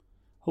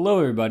Hello,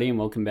 everybody, and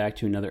welcome back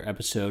to another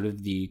episode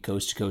of the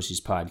Coast to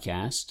Coasties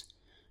podcast.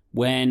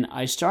 When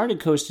I started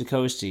Coast to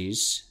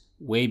Coasties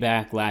way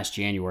back last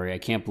January, I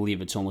can't believe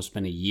it's almost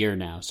been a year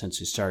now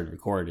since I started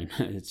recording.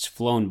 It's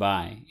flown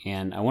by,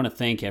 and I want to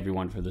thank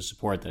everyone for the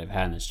support that I've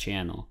had on this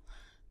channel.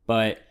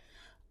 But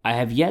I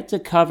have yet to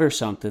cover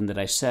something that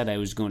I said I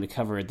was going to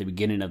cover at the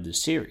beginning of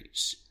this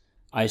series.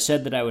 I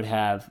said that I would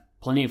have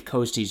plenty of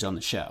coasties on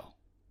the show,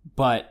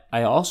 but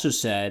I also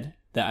said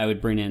that I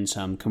would bring in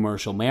some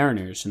commercial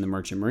mariners in the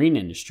merchant marine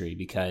industry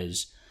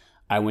because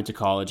I went to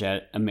college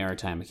at a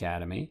maritime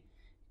academy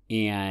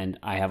and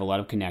I have a lot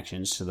of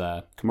connections to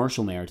the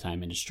commercial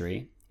maritime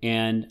industry.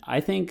 And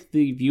I think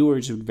the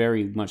viewers would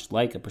very much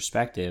like a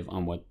perspective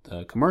on what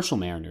the commercial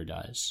mariner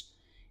does,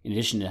 in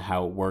addition to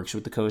how it works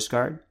with the Coast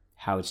Guard,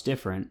 how it's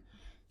different.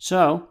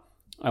 So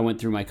I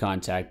went through my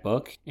contact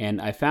book and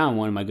I found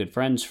one of my good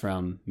friends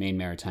from Maine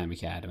Maritime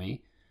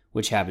Academy,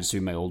 which happens to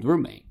be my old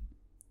roommate.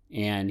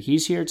 And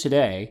he's here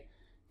today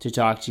to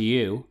talk to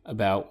you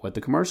about what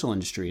the commercial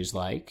industry is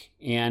like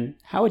and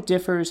how it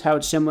differs, how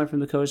it's similar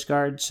from the Coast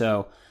Guard.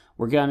 So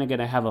we're going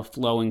to have a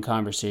flowing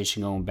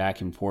conversation going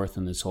back and forth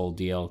on this whole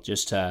deal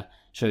just to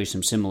show you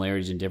some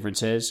similarities and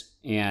differences.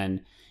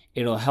 And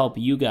it'll help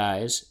you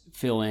guys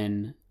fill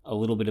in a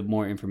little bit of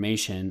more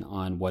information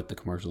on what the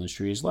commercial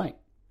industry is like.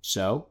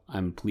 So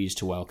I'm pleased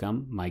to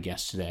welcome my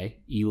guest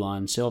today,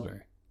 Elan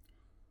Silver.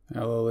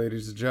 Hello,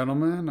 ladies and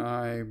gentlemen.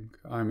 I'm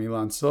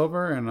Elan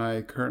Silver, and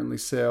I currently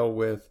sail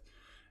with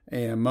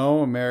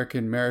AMO,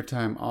 American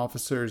Maritime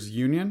Officers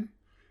Union,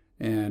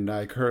 and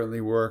I currently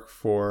work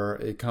for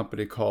a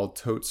company called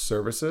Tote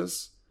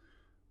Services,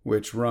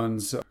 which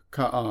runs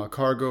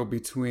cargo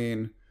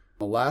between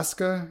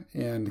Alaska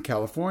and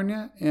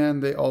California,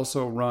 and they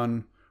also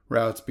run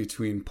routes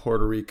between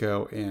Puerto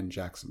Rico and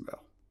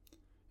Jacksonville.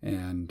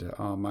 And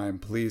I'm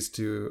pleased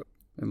to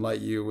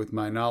enlighten you with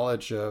my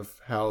knowledge of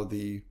how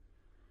the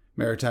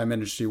maritime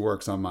industry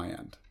works on my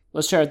end.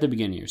 Let's start at the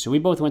beginning here. So we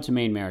both went to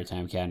Maine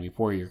Maritime Academy,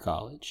 4-year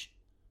college.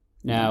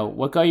 Now,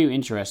 what got you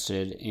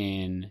interested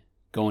in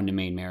going to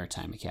Maine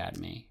Maritime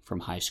Academy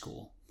from high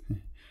school?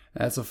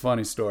 That's a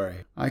funny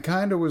story. I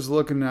kind of was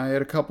looking, I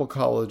had a couple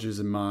colleges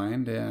in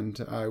mind, and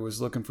I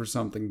was looking for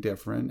something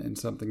different and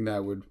something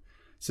that would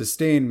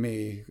sustain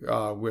me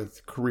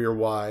with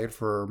career-wide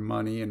for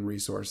money and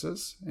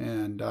resources.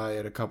 And I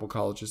had a couple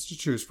colleges to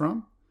choose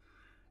from.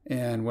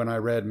 And when I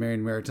read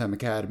Maine Maritime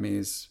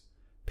Academy's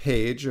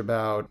page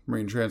about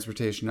marine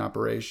transportation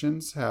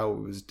operations, how it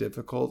was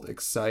difficult,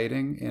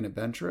 exciting, and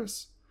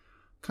adventurous,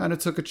 kind of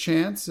took a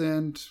chance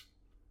and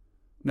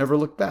never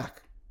looked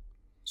back.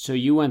 So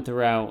you went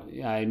throughout,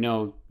 I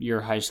know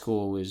your high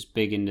school was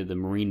big into the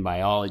marine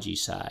biology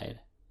side.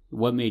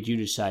 What made you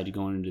decide to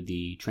go into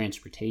the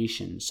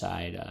transportation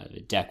side,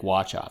 the deck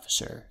watch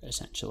officer,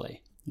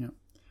 essentially? Yeah.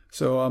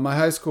 So my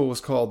high school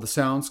was called the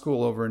Sound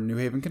School over in New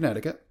Haven,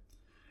 Connecticut.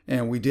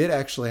 And we did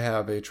actually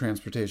have a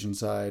transportation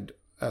side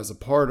as a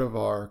part of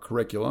our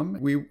curriculum.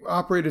 We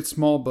operated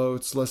small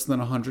boats, less than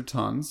 100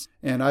 tons.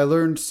 And I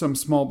learned some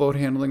small boat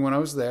handling when I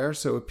was there,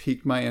 so it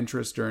piqued my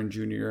interest during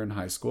junior year in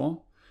high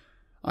school.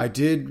 I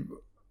did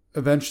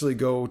eventually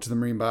go to the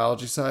marine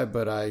biology side,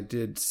 but I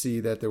did see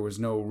that there was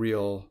no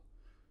real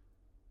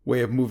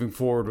way of moving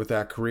forward with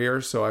that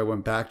career. So I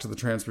went back to the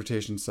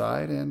transportation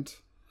side, and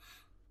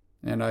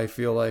I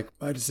feel like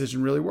my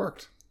decision really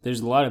worked. There's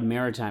a lot of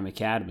maritime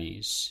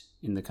academies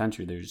in the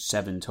country. There's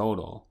 7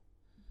 total.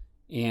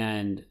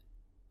 And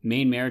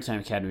Maine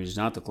Maritime Academy is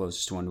not the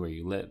closest one to where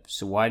you live.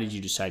 So why did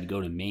you decide to go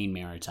to Maine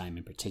Maritime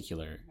in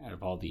particular out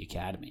of all the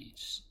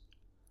academies?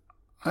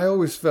 I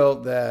always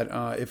felt that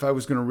if I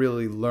was going to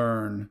really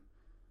learn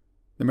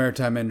the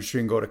maritime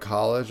industry and go to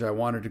college, I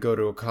wanted to go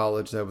to a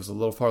college that was a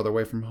little farther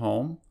away from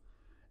home.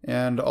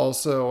 And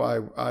also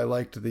I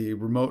liked the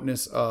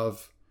remoteness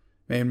of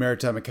Maine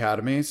Maritime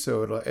Academy,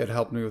 so it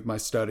helped me with my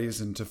studies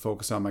and to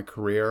focus on my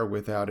career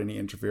without any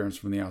interference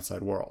from the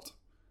outside world.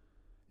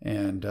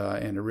 And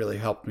it really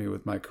helped me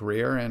with my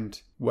career and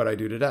what I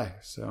do today.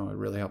 So it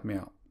really helped me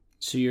out.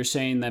 So you're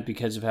saying that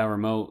because of how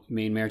remote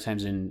Maine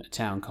Maritime's in a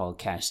town called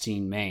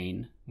Castine,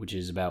 Maine, which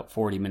is about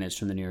 40 minutes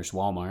from the nearest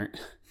Walmart,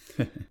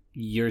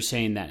 you're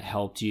saying that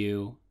helped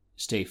you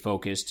stay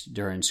focused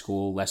during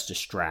school, less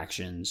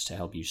distractions to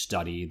help you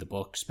study the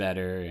books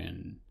better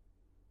and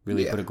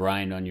really put a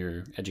grind on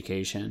your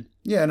education?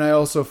 Yeah, and I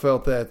also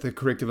felt that the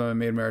curriculum at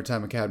Maine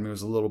Maritime Academy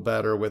was a little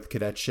better with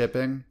cadet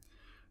shipping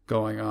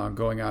going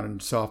out in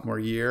sophomore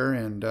year,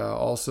 and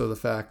also the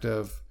fact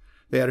of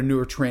they had a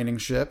newer training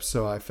ship,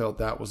 so I felt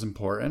that was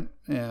important,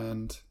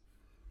 and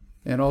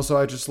also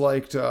I just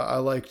liked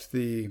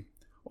the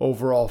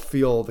overall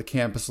feel of the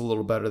campus a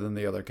little better than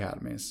the other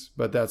academies,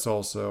 but that's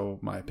also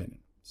my opinion.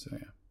 So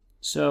yeah.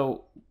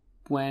 So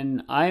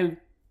when I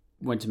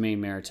went to Maine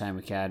Maritime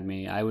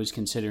Academy, I was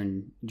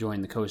considering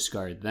joining the Coast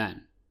Guard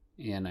then,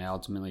 and I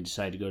ultimately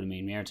decided to go to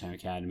Maine Maritime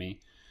Academy.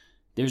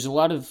 There's a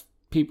lot of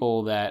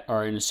people that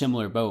are in a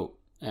similar boat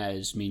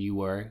as me and you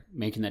were,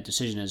 making that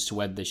decision as to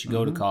whether they should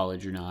go to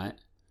college or not.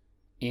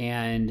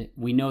 And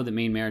we know that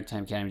Maine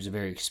Maritime Academy is a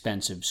very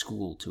expensive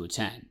school to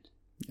attend.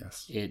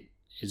 Yes.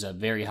 is a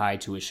very high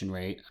tuition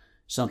rate,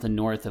 something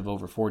north of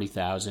over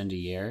 $40,000 a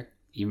year,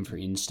 even for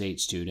in-state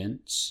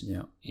students.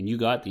 Yeah. And you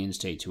got the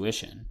in-state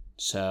tuition.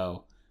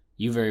 So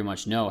you very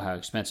much know how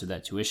expensive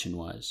that tuition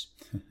was.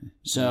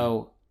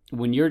 So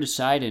when you're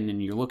deciding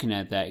and you're looking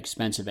at that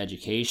expensive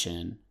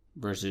education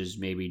versus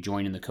maybe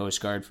joining the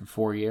Coast Guard for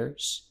 4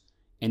 years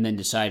and then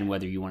deciding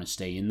whether you want to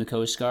stay in the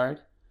Coast Guard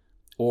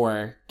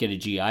or get a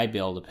GI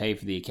Bill to pay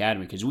for the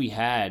academy, because we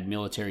had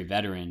military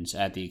veterans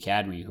at the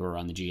academy who were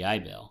on the GI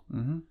Bill.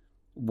 Mm-hmm.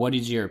 What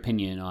is your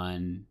opinion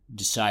on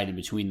deciding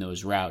between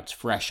those routes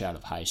fresh out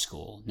of high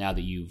school, now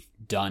that you've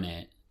done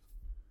it?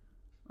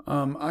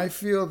 I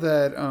feel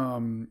that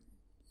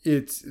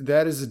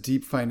that is a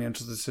deep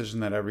financial decision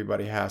that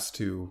everybody has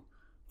to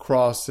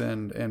cross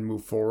and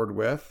move forward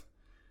with.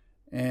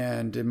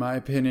 And in my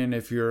opinion,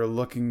 if you're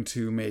looking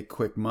to make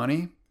quick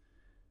money,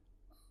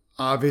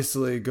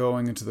 obviously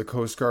going into the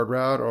Coast Guard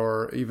route,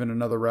 or even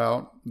another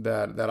route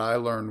that I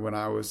learned when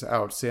I was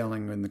out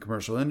sailing in the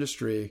commercial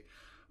industry,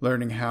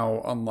 learning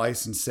how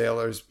unlicensed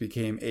sailors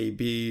became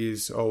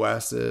ABs,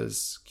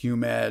 OSs,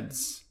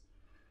 QMEDs.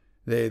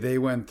 They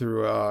went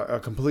through a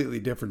completely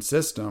different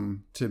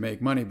system to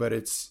make money, but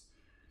it's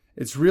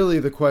really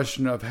the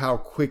question of how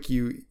quick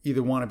you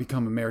either want to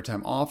become a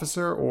maritime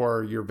officer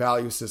or your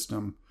value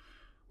system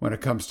when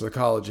it comes to the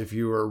college. If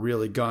you are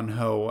really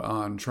gung-ho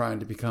on trying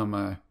to become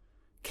a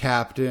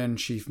captain,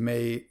 chief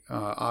mate,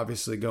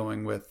 obviously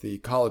going with the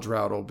college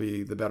route will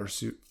be the better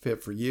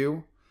fit for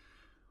you.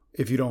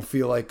 If you don't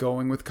feel like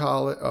going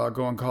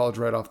college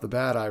right off the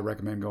bat, I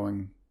recommend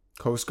going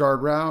Coast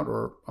Guard route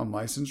or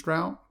unlicensed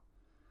route.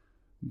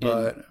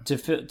 But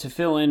and to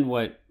fill in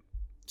what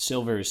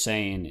Silver is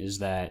saying is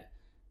that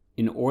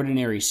an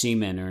ordinary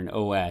seaman or an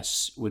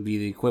OS would be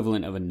the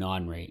equivalent of a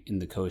non-rate in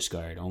the Coast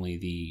Guard. Only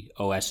the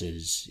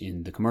OSs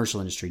in the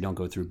commercial industry don't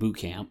go through boot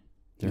camp.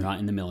 They're not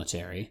in the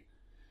military.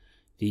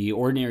 The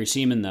ordinary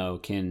seaman, though,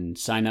 can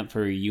sign up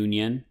for a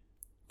union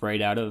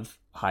right out of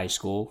high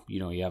school.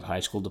 You have high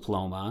school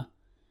diploma,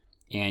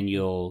 and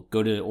you'll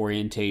go to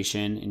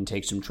orientation and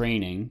take some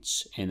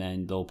trainings, and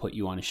then they'll put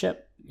you on a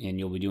ship, and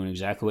you'll be doing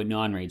exactly what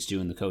non-rates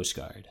do in the Coast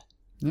Guard.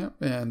 Yep,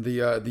 and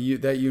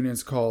that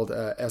union's called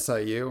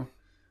SIU,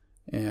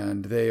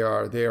 and they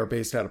are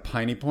based out of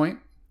Piney Point,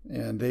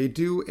 and they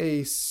do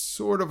a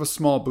sort of a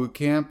small boot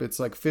camp. It's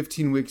like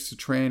 15 weeks of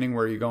training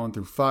where you're going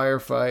through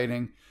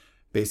firefighting,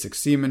 basic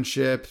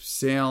seamanship,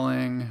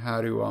 sailing,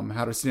 how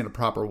to stand a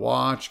proper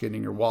watch,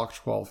 getting your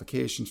watch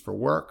qualifications for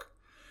work.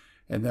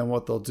 And then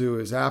what they'll do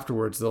is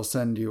afterwards they'll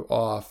send you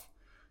off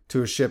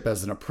to a ship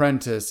as an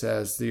apprentice,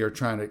 as you're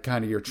trying to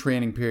kind of your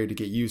training period to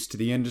get used to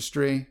the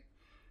industry.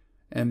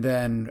 And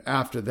then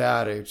after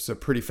that, it's a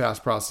pretty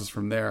fast process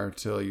from there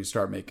till you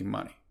start making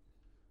money,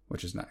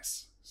 which is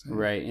nice. So,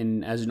 right.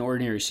 And as an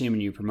ordinary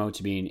seaman, you promote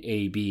to being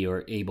AB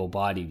or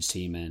able-bodied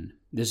seaman.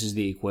 This is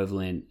the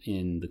equivalent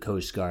in the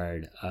Coast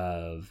Guard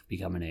of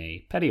becoming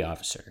a petty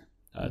officer.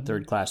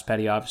 Third-class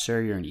petty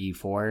officer, you're an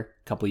E4, a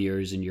couple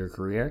years in your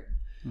career.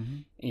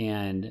 Mm-hmm.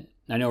 And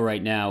I know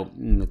right now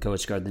in the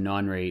Coast Guard, the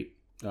non-rate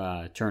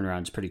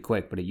turnaround is pretty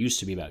quick, but it used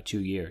to be about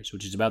 2 years,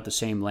 which is about the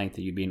same length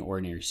that you'd be an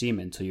ordinary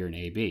seaman until you're an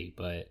AB.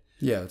 But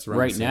yeah, it's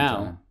right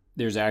now,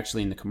 there's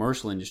actually in the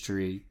commercial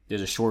industry,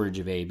 there's a shortage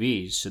of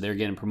ABs, so they're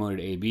getting promoted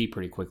to AB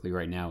pretty quickly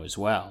right now as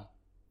well,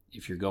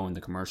 if you're going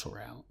the commercial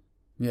route.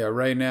 Yeah,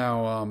 right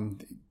now, a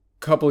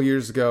couple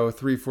years ago,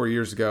 3-4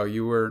 years ago,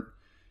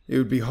 it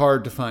would be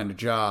hard to find a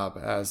job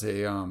as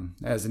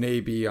an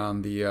AB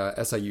on the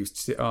SIU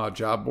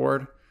job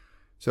board.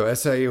 So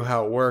SIU,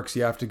 how it works,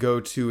 you have to go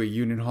to a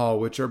union hall,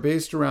 which are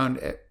based around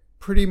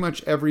pretty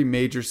much every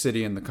major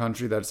city in the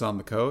country that's on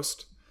the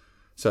coast,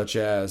 such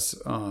as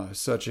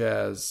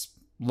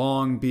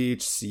Long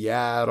Beach,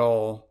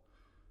 Seattle.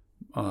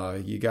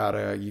 You got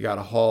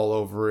a hall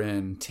over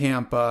in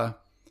Tampa.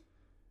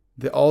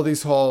 All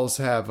these halls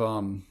have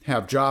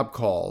job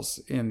calls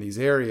in these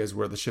areas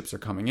where the ships are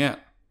coming in.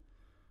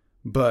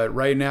 But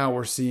right now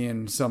we're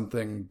seeing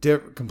something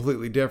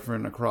completely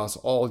different across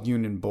all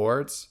union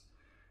boards.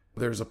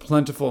 There's a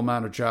plentiful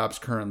amount of jobs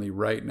currently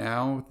right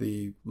now.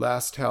 The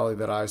last tally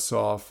that I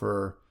saw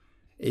for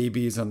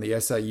ABs on the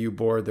SIU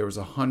board, there was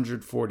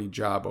 140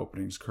 job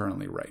openings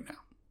currently right now.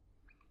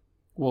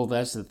 Well,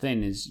 that's the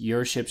thing, is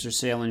your ships are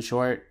sailing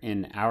short,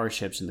 and our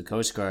ships in the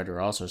Coast Guard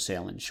are also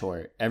sailing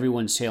short.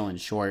 Everyone's sailing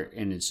short,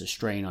 and it's a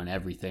strain on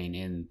everything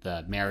in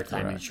the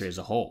maritime industry as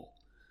a whole.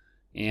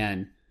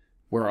 And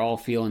we're all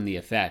feeling the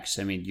effects.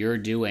 I mean,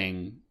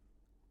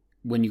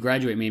 when you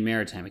graduate Maine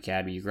Maritime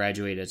Academy, you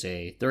graduate as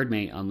a third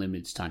mate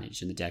unlimited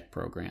tonnage in the deck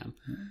program.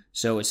 Mm-hmm.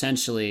 So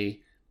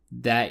essentially,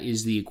 that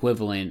is the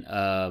equivalent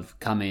of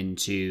coming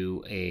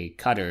to a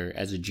cutter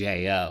as a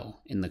JO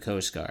in the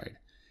Coast Guard.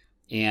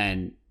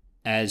 And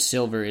as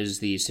Silver is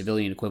the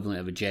civilian equivalent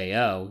of a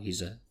JO,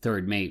 he's a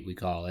third mate, we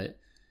call it.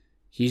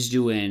 He's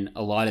doing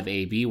a lot of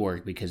AB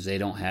work because they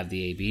don't have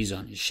the ABs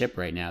on his ship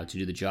right now to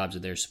do the jobs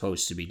that they're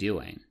supposed to be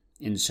doing.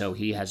 And so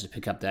he has to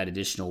pick up that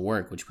additional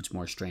work, which puts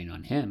more strain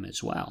on him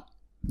as well.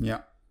 Yeah,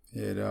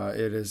 it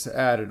has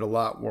added a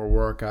lot more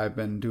work. I've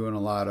been doing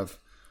a lot of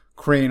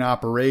crane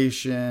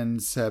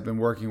operations, have been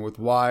working with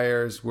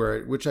wires,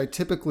 which I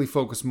typically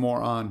focus more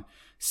on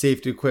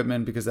safety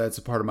equipment because that's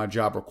a part of my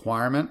job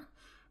requirement.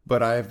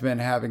 But I've been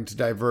having to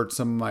divert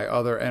some of my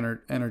other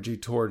energy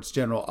towards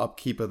general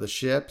upkeep of the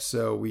ship.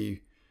 So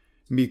we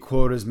meet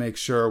quotas, make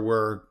sure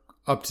we're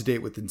up to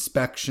date with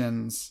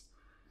inspections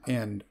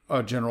and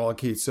general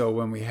upkeep. So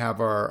when we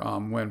have our,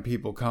 when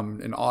people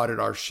come and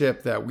audit our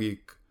ship, that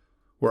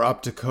we're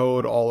up to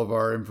code, all of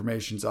our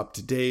information's up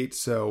to date.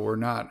 So we're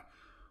not,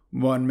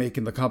 one,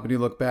 making the company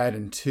look bad,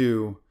 and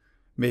two,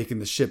 making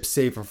the ship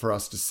safer for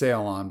us to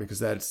sail on, because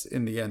that's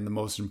in the end the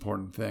most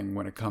important thing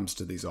when it comes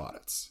to these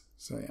audits.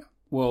 So yeah.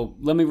 Well,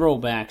 let me roll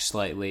back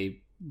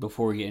slightly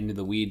before we get into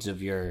the weeds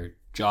of your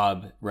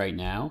job right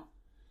now.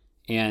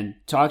 And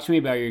talk to me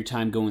about your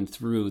time going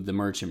through the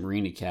Merchant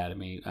Marine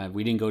Academy.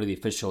 We didn't go to the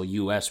official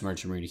U.S.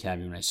 Merchant Marine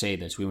Academy when I say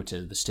this. We went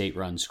to the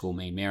state-run school,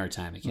 Maine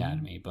Maritime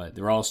Academy, but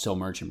they're all still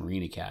Merchant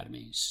Marine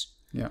Academies.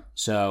 Yeah.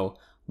 So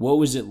what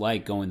was it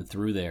like going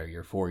through there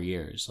your 4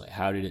 years? Like,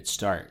 how did it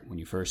start when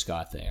you first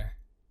got there?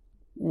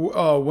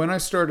 When I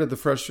started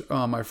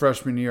my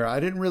freshman year, I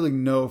didn't really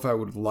know if I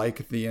would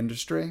like the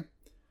industry.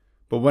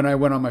 But when I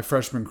went on my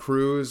freshman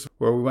cruise,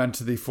 where we went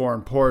to the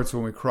foreign ports,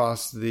 when we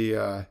crossed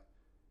the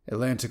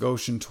Atlantic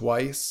Ocean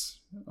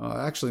twice,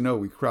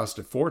 we crossed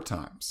it 4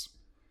 times.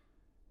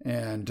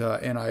 And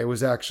I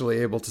was actually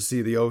able to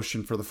see the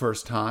ocean for the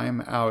first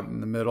time out in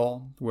the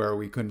middle where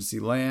we couldn't see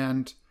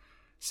land.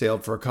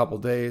 Sailed for a couple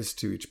days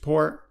to each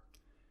port.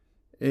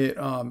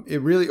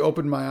 It really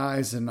opened my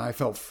eyes and I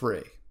felt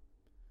free.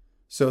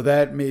 So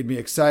that made me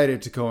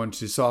excited to go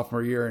into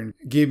sophomore year and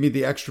gave me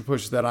the extra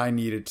push that I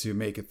needed to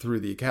make it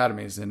through the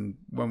academies. And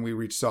when we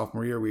reached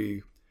sophomore year,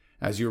 we,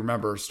 as you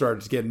remember,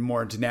 started to get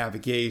more into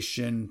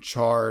navigation,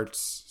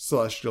 charts,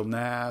 celestial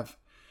nav.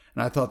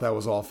 And I thought that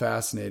was all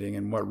fascinating.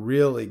 And what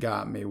really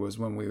got me was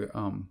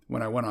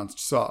when I went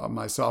on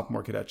my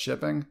sophomore cadet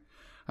shipping,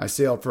 I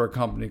sailed for a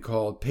company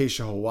called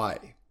Pasha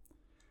Hawaii.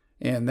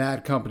 And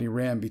that company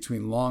ran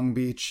between Long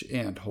Beach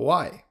and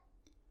Hawaii.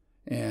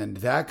 And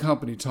that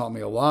company taught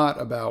me a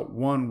lot about,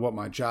 1, what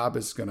my job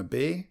is going to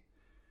be,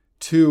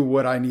 2,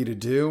 what I need to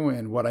do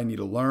and what I need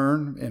to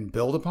learn and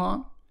build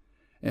upon.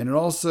 And it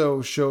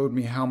also showed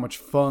me how much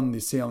fun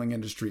the sailing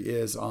industry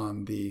is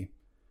on the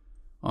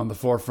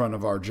forefront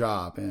of our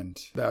job.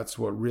 And that's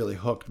what really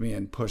hooked me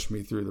and pushed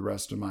me through the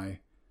rest of my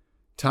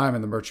time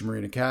in the Merchant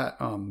Marine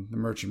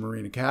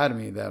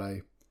Academy that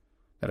I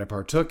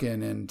partook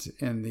in, and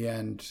in the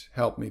end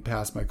helped me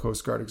pass my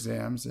Coast Guard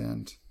exams,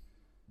 and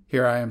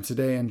here I am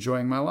today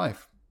enjoying my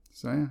life.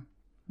 So yeah.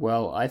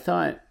 Well, I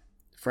thought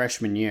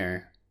freshman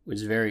year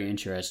was very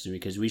interesting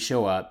because we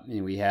show up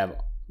and we have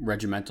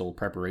regimental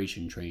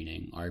preparation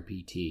training,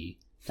 RPT.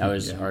 That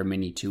was our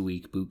mini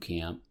 2-week boot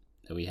camp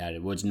that we had.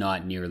 It was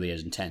not nearly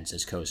as intense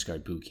as Coast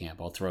Guard boot camp.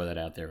 I'll throw that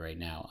out there right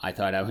now. I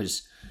thought I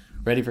was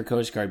ready for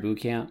Coast Guard boot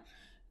camp.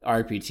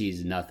 RPT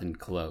is nothing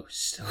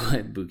close to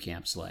what boot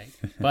camp's like.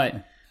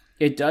 But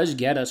it does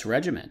get us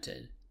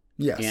regimented.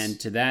 Yes. And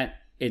to that,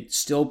 it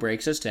still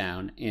breaks us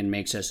down and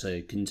makes us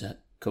a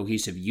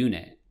cohesive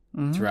unit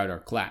throughout our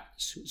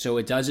class. So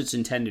it does its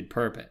intended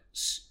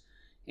purpose.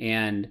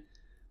 And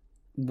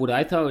what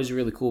I thought was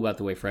really cool about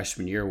the way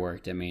freshman year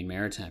worked at Maine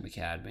Maritime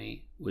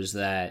Academy was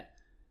that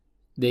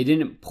they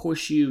didn't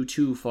push you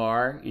too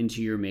far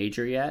into your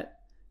major yet,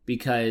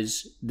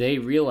 because they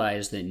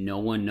realized that no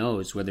one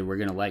knows whether we're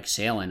going to like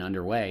sailing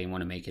underway and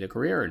want to make it a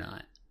career or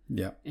not.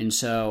 Yeah. And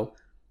so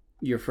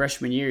your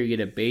freshman year, you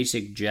get a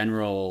basic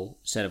general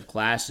set of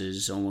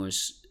classes.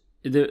 Almost,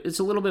 it's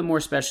a little bit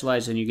more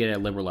specialized than you get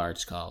at liberal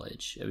arts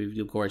college. I mean,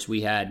 of course,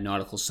 we had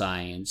nautical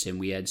science and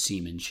we had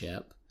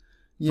seamanship.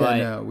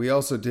 Yeah, we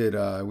also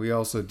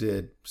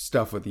did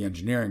stuff with the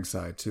engineering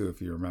side too,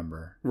 if you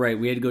remember. Right,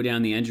 we had to go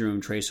down the engine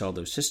room, trace all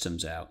those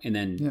systems out, and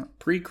then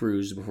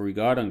pre-cruise, before we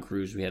got on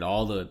cruise, we had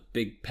all the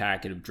big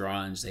packet of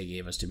drawings they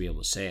gave us to be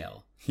able to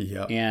sail.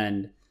 Yeah,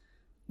 and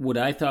what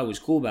I thought was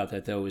cool about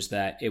that, though, was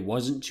that it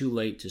wasn't too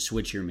late to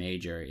switch your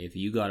major. If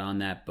you got on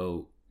that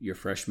boat your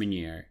freshman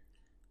year,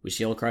 we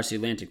sailed across the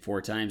Atlantic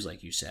 4 times,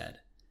 like you said,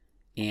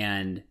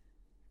 and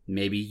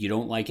maybe you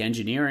don't like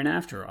engineering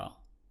after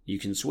all. You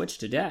can switch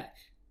to deck,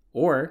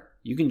 or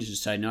you can just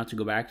decide not to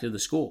go back to the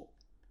school.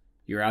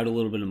 You're out a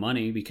little bit of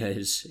money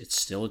because it's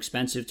still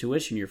expensive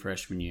tuition your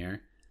freshman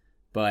year,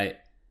 but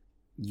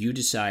you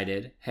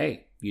decided,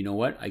 hey, you know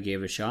what? I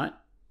gave it a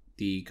shot.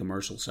 The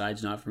commercial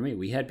side's not for me.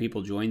 We had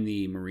people join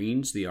the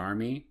Marines, the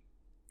Army,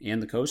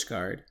 and the Coast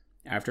Guard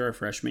after our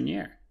freshman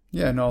year.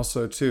 Yeah, and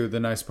also, too, the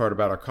nice part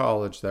about our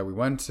college that we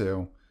went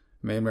to,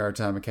 Maine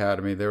Maritime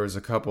Academy, there was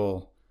a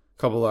couple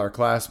of our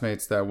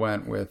classmates that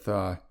went with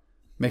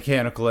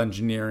mechanical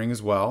engineering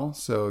as well.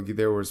 So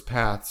there was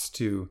paths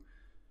to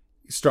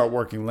start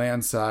working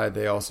landside.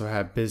 They also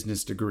had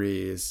business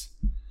degrees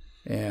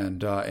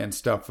and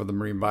stuff for the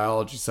marine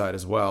biology side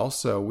as well.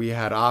 So we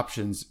had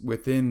options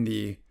within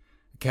the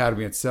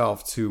academy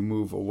itself to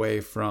move away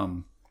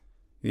from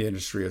the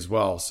industry as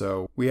well.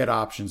 So we had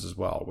options as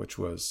well, which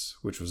was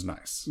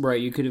nice.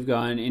 Right. You could have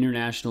gone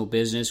international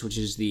business, which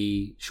is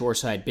the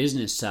shoreside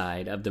business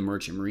side of the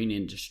merchant marine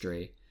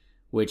industry,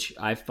 which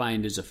I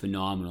find is a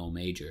phenomenal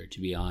major,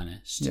 to be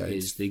honest. Yeah,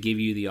 is they give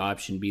you the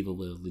option to be the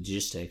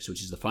logistics,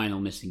 which is the final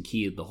missing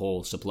key of the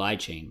whole supply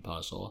chain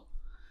puzzle.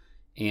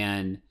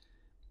 And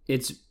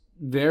it's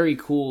very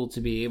cool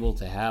to be able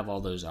to have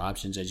all those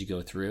options as you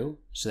go through,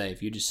 so that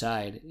if you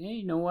decide, hey,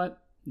 you know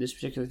what, this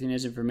particular thing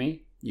isn't for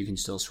me, you can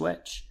still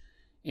switch.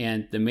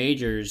 And the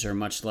majors are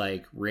much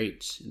like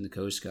rates in the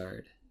Coast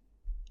Guard.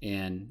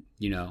 And,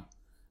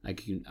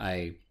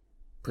 I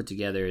put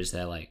together is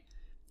that, like,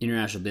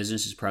 international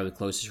business is probably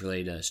closest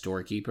related to a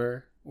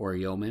storekeeper or a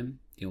yeoman,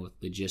 with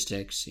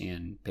logistics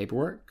and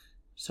paperwork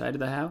side of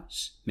the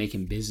house,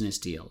 making business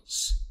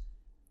deals,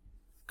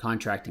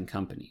 contracting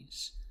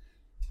companies.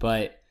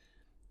 But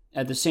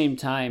at the same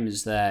time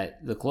is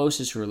that the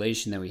closest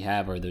relation that we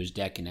have are those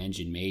deck and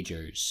engine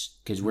majors,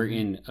 because we're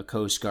in a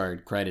Coast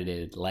Guard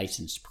credited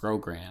licensed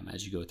program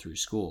as you go through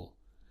school.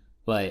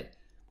 But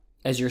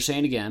as you're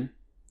saying again,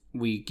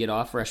 we get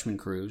off freshman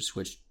cruise,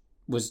 which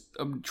was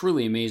a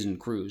truly amazing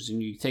cruise.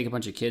 And you take a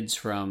bunch of kids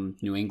from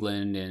New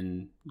England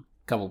and a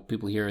couple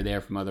people here or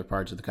there from other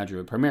parts of the country,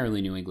 but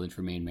primarily New England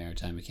for Maine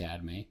Maritime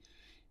Academy.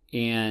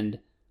 And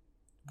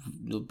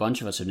a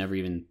bunch of us have never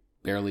even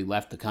barely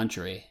left the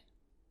country.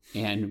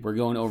 And we're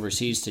going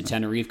overseas to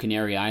Tenerife,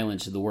 Canary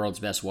Islands, to the world's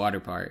best water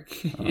park.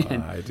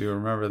 I do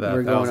remember that.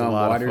 We're that going was a on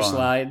lot water of fun.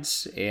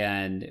 slides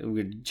and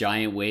with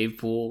giant wave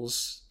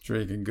pools.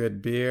 Drinking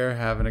good beer,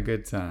 having a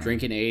good time.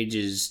 Drinking age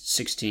is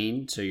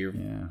 16, so you're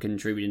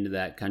contributing to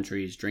that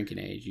country's drinking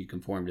age. You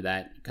conform to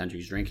that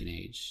country's drinking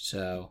age.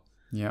 So,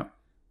 yep.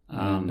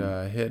 And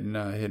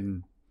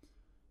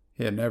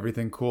hitting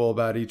everything cool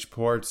about each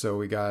port. So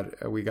we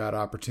got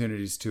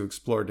opportunities to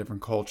explore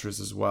different cultures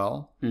as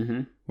well,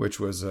 which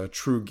was a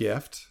true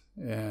gift.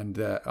 And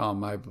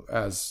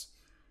as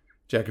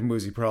Jack and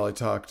Boozy probably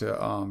talking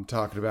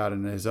about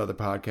in his other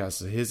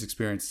podcasts, his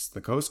experience at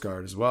the Coast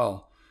Guard as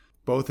well.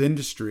 Both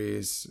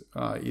industries,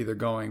 either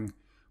going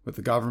with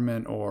the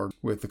government or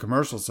with the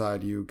commercial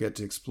side, you get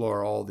to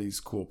explore all these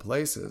cool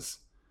places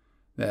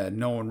that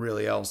no one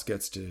really else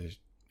gets to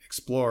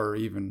explore or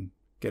even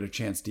get a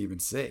chance to even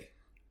see.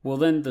 Well,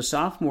 then the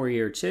sophomore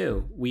year,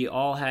 too, we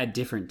all had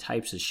different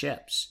types of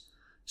ships.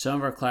 Some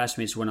of our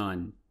classmates went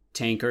on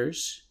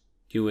tankers,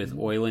 with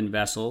oil and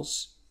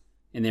vessels,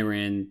 and they were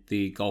in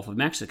the Gulf of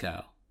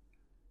Mexico.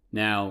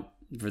 Now,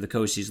 for the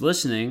coasties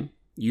listening,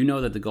 you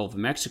know that the Gulf of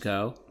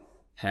Mexico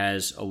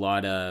has a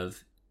lot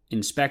of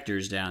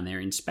inspectors down there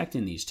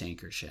inspecting these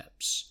tanker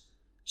ships.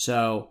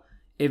 So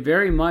it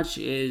very much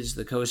is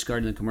the Coast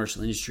Guard and the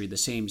commercial industry, the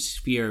same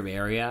sphere of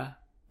area,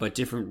 but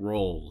different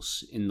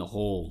roles in the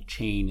whole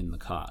chain in the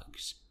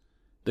cogs.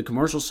 The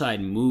commercial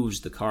side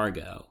moves the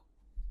cargo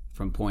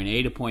from point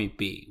A to point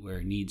B, where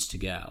it needs to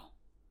go.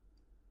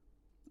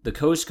 The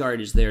Coast Guard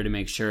is there to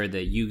make sure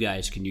that you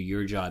guys can do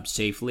your job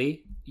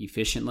safely,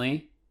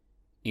 efficiently,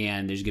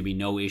 and there's going to be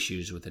no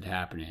issues with it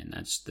happening.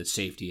 That's the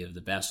safety of the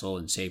vessel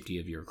and safety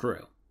of your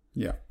crew.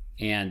 Yeah.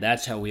 And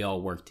that's how we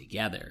all work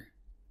together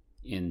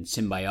in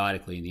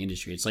symbiotically in the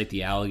industry. It's like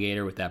the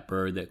alligator with that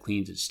bird that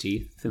cleans its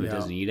teeth so it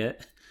doesn't eat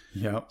it.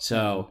 Yep.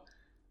 So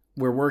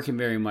we're working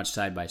very much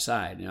side by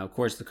side. Now, of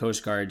course, the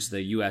Coast Guard's,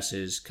 the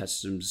U.S.'s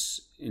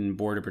Customs and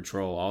Border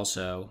Patrol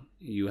also,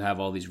 you have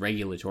all these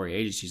regulatory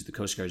agencies. The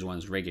Coast Guard is one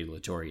of those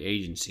regulatory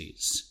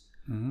agencies.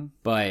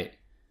 But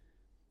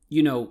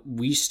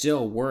we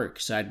still work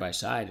side by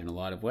side in a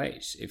lot of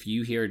ways. If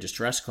you hear a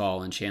distress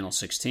call in Channel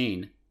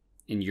 16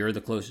 and you're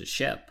the closest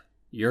ship,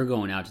 you're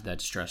going out to that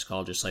distress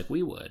call just like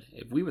we would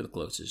if we were the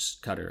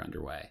closest cutter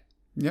underway.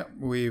 Yep,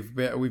 we've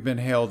been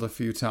hailed a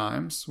few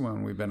times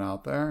when we've been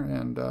out there,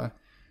 and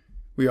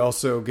we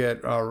also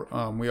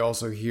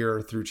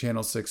hear through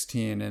Channel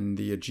 16 and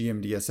the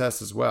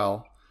GMDSS as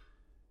well.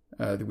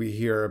 We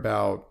hear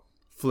about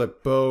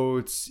flip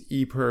boats,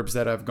 EPIRBs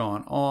that have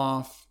gone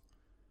off.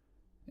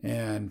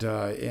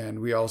 And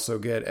we also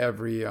get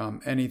every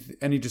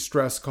any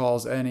distress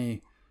calls,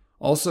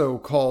 also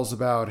calls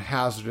about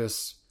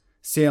hazardous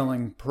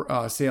sailing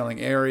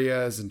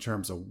areas in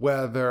terms of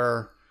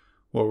weather,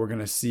 what we're going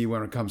to see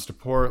when it comes to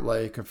port.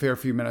 Like a fair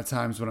few minute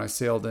times when I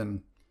sailed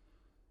in,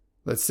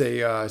 let's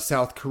say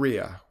South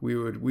Korea, we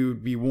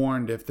would be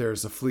warned if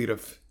there's a fleet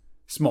of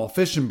small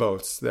fishing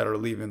boats that are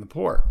leaving the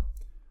port,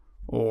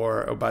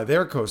 or by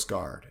their Coast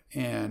Guard,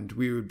 and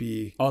we would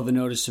be all the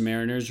Notice to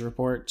Mariners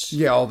reports.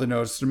 Yeah, all the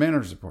Notice to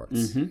Mariners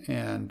reports,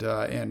 and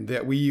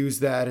that we use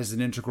that as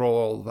an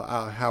integral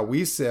of how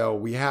we sail.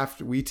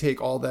 We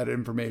take all that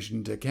information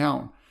into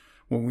account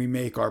when we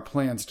make our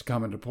plans to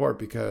come into port,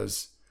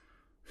 because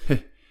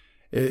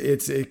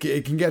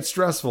it can get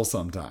stressful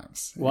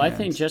sometimes. Well, I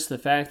think just the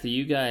fact that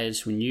you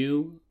guys, when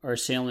you are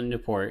sailing into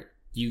port,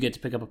 you get to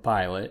pick up a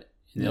pilot,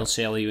 and they'll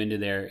sail you into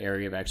their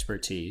area of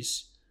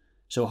expertise.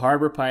 So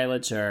harbor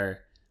pilots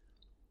are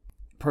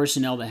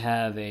personnel that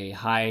have a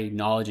high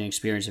knowledge and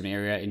experience of an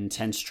area,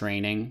 intense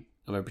training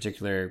of a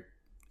particular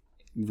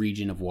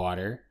region of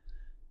water.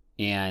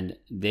 And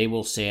they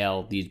will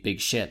sail these big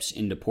ships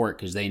into port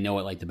because they know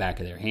it like the back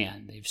of their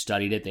hand. They've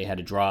studied it. They had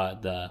to draw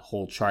the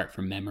whole chart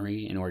from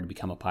memory in order to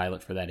become a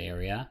pilot for that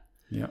area.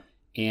 Yeah.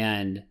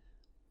 And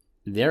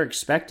they're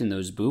expecting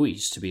those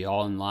buoys to be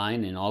all in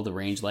line and all the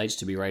range lights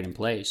to be right in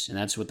place. And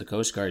that's what the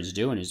Coast Guard is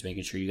doing, is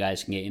making sure you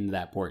guys can get into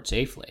that port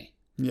safely.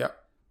 Yeah.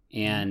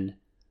 And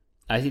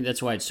I think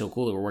that's why it's so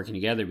cool that we're working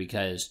together,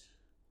 because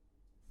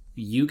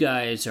you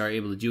guys are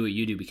able to do what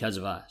you do because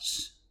of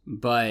us.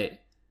 But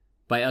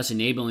by us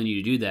enabling you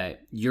to do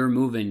that, you're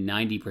moving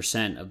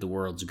 90% of the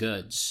world's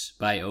goods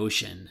by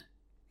ocean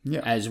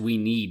as we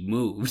need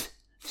moved.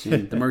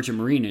 And the merchant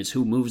marine is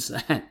who moves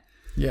that.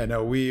 Yeah,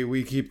 no,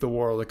 we keep the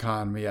world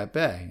economy at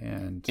bay.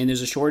 And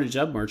there's a shortage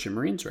of merchant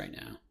marines right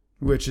now.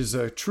 Which is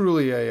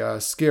truly a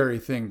scary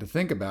thing to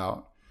think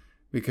about,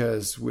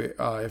 because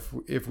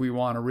if we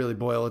want to really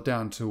boil it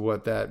down to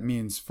what that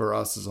means for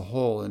us as a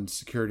whole and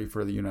security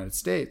for the United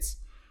States,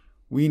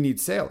 we need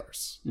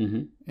sailors.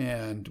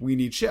 And we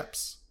need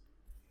ships.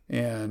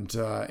 And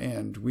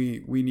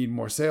we need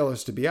more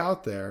sailors to be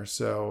out there.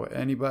 So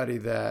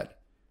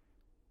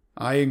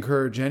I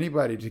encourage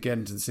anybody to get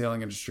into the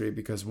sailing industry,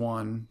 because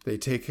one, they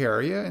take care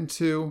of you, and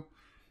two,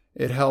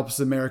 it helps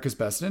America's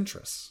best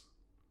interests.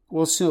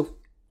 Well, so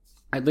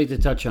I'd like to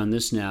touch on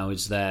this now,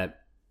 is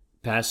that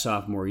past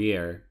sophomore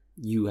year,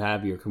 you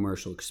have your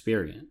commercial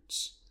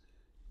experience.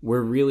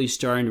 We're really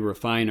starting to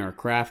refine our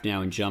craft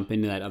now and jump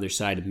into that other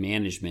side of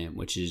management,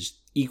 which is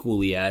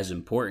equally as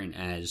important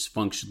as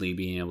functionally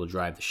being able to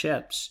drive the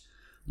ships.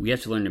 We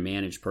have to learn to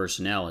manage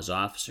personnel as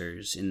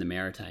officers in the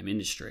maritime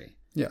industry.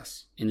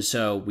 Yes. And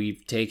so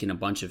we've taken a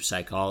bunch of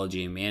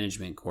psychology and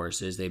management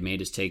courses. They've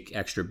made us take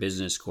extra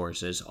business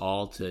courses,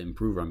 all to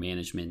improve our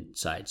management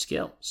side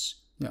skills.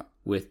 Yeah.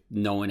 With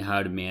knowing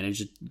how to manage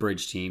a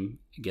bridge team,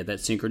 get that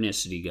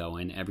synchronicity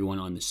going, everyone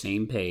on the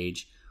same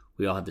page.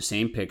 We all have the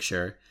same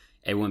picture.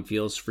 Everyone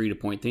feels free to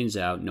point things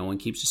out. No one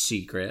keeps a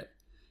secret.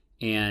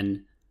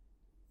 And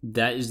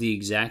that is the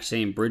exact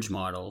same bridge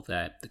model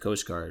that the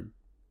Coast Guard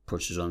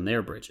pushes on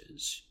their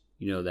bridges.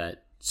 You know,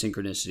 that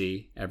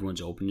synchronicity,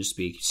 everyone's open to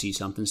speak, see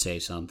something, say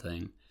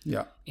something.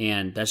 Yeah.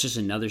 And that's just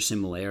another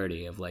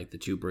similarity of like the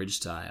two bridge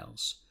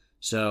styles.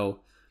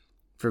 So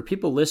for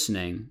people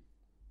listening,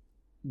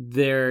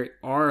 there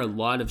are a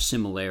lot of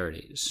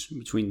similarities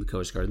between the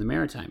Coast Guard and the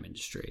maritime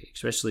industry,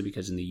 especially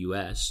because in the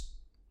U.S.,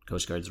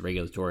 Coast Guard is a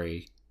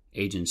regulatory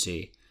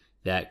agency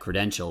that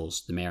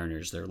credentials the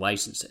mariners their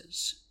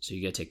licenses. So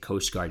you got to take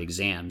Coast Guard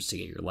exams to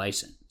get your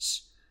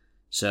license.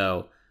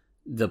 So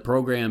the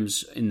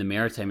programs in the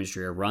maritime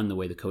industry are run the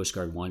way the Coast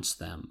Guard wants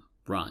them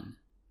run.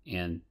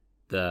 And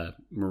the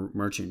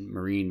merchant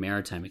marine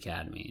maritime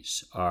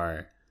academies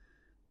are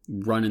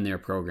running their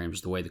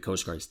programs the way the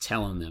Coast Guard is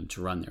telling them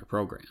to run their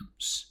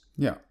programs.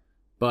 Yeah.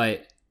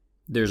 But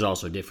there's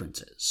also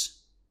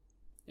differences,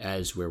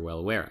 as we're well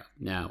aware of.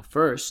 Now,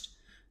 first,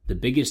 the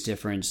biggest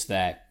difference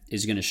that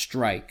is going to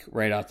strike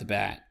right off the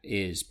bat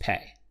is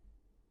pay.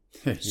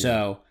 Yeah.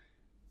 So,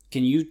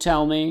 can you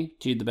tell me,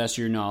 to the best of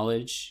your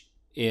knowledge,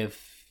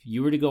 if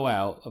you were to go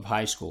out of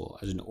high school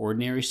as an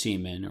ordinary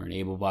seaman or an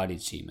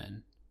able-bodied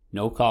seaman,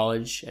 no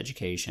college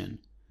education,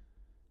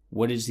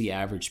 what is the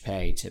average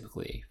pay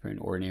typically for an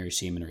ordinary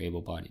seaman or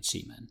able-bodied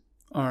seaman?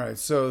 All right,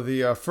 so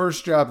the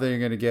first job that you're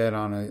going to get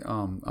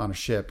on a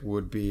ship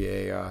would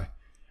be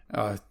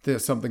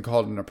something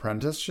called an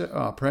apprenticeship.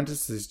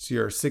 Apprentice is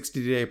your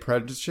 60-day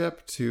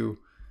apprenticeship to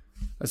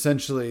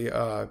essentially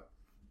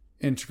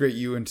integrate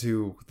you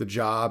into the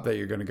job that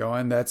you're going to go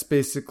in. That's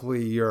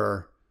basically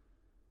your,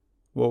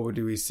 what would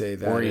we say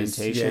that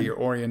orientation? Is? Yeah, your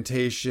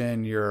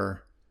orientation,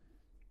 your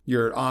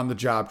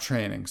on-the-job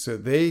training. So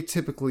they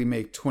typically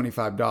make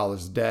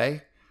 $25 a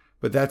day,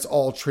 but that's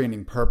all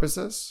training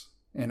purposes.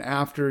 And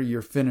after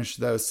you're finished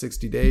those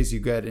 60 days, you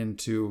get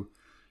into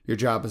your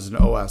job as an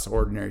OS,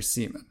 ordinary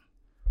seaman,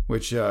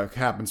 which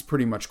happens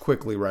pretty much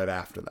quickly right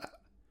after that.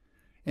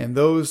 And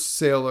those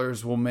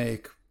sailors will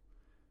make,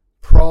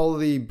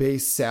 probably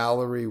base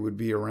salary would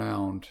be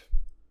around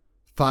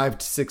 $5,000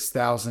 to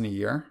 $6,000 a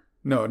year.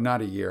 No,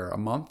 not a year, a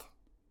month.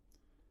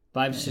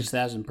 $5,000 to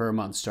 $6,000 per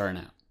month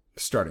starting out.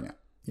 Starting out,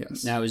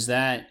 yes. Now, is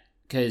that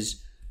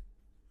because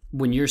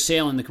when you're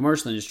sailing the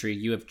commercial industry,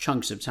 you have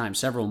chunks of time,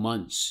 several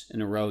months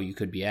in a row you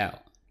could be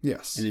out.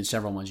 Yes. And then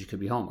several months you could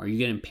be home. Are you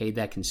getting paid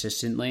that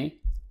consistently?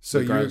 So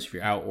regardless if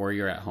you're out or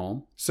you're at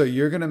home? So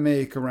you're going to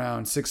make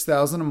around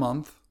 $6,000 a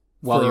month.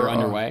 While you're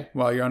underway?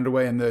 While you're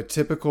underway. And the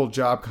typical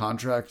job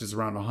contract is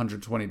around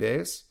 120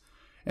 days.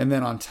 And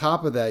then on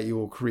top of that, you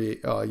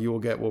will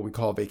get what we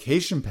call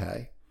vacation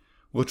pay,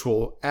 which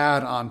will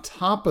add on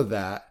top of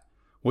that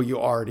what you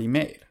already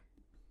made.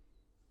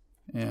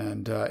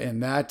 And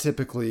that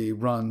typically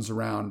runs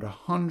around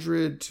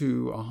 $100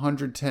 to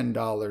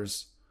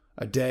 $110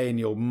 a day, and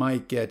you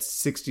might get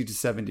 60 to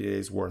 70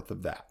 days worth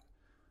of that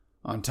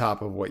on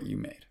top of what you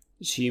made.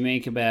 So you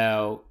make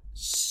about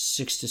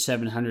 $600 to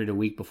 $700 a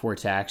week before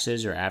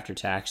taxes or after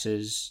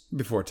taxes?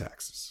 Before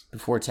taxes.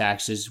 Before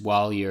taxes,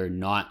 while you're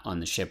not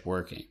on the ship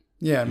working.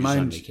 Yeah, you're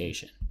on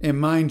vacation. And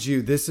mind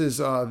you, this is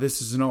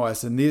an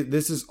OS, and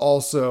this is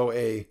also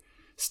a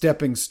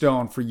stepping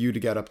stone for you to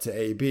get up to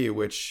AB,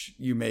 which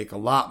you make a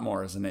lot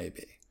more as an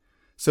AB.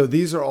 So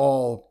these are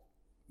all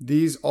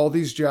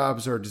these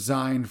jobs are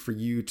designed for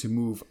you to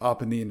move up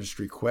in the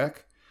industry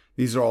quick.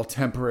 These are all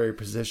temporary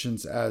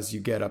positions as you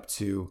get up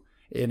to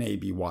an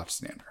AB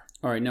watchstander.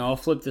 All right, now I'll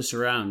flip this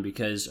around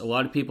because a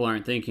lot of people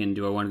aren't thinking,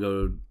 do I want to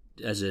go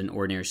as an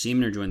ordinary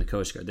seaman or join the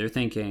Coast Guard? They're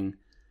thinking,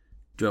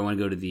 do I want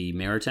to go to the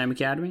Maritime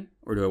Academy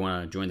or do I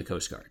want to join the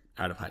Coast Guard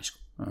out of high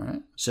school? All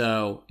right.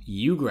 So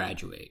you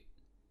graduate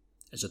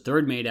as a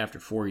third mate after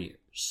 4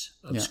 years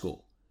of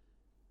school.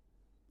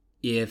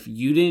 If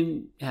you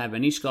didn't have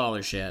any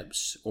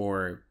scholarships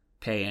or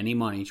pay any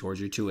money towards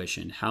your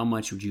tuition, how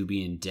much would you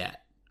be in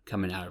debt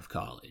coming out of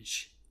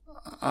college?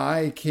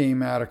 I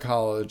came out of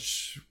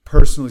college,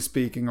 personally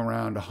speaking,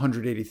 around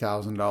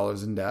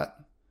 $180,000 in debt,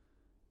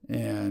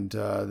 and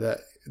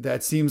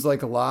that seems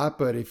like a lot.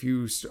 But if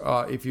you're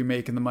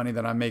making the money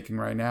that I'm making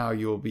right now,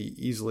 you will be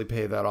easily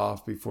pay that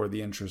off before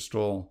the interest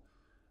will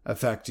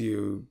affect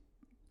you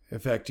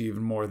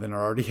even more than it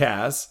already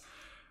has.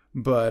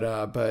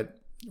 But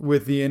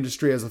with the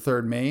industry as a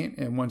third mate,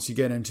 and once you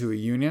get into a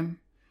union,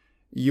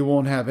 you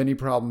won't have any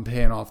problem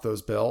paying off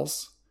those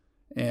bills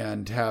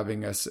and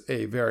having a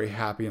very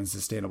happy and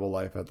sustainable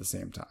life at the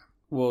same time.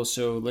 Well,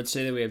 so let's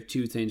say that we have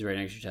two things right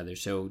next to each other.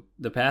 So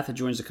the path that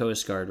joins the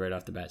Coast Guard right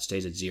off the bat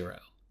stays at zero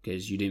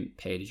because you didn't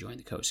pay to join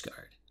the Coast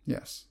Guard.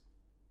 Yes.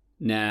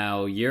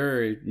 Now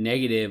you're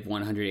negative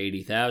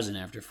 180,000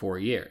 after 4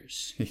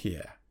 years.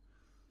 Yeah.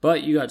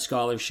 But you got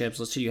scholarships.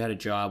 Let's say you had a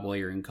job while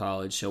you're in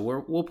college. So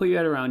we'll put you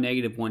at around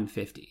negative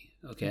 150.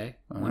 Okay,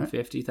 All right.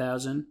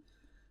 150,000.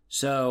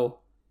 So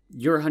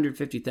you're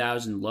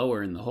 150,000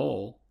 lower in the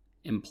hole.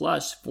 And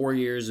plus 4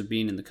 years of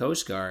being in the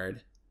Coast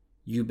Guard,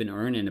 you've been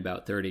earning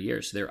about 30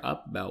 years. So they're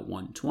up about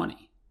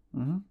 120.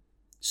 Mm-hmm.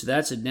 So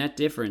that's a net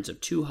difference of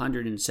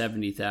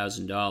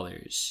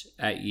 $270,000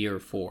 at year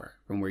 4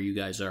 from where you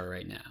guys are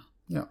right now.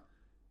 Yeah.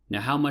 Now,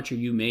 how much are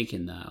you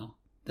making, though,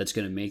 that's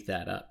going to make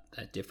that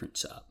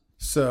difference up?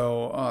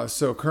 So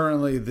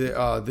currently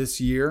this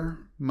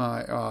year,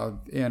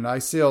 and I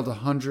sailed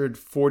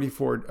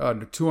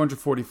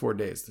 244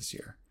 days this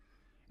year.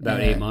 About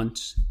 8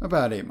 months?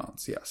 About 8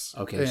 months, yes.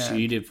 Okay, so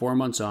you did 4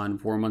 months on,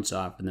 4 months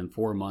off, and then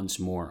 4 months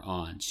more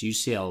on. So you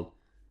sailed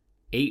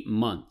 8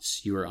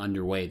 months you were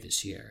underway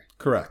this year.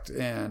 Correct.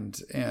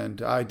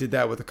 And I did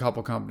that with a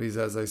couple companies.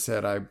 As I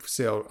said, I'm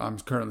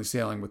currently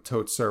sailing with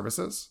Tote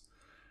Services,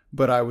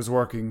 but I was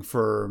working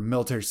for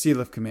Military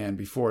Sealift Command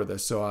before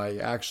this, so I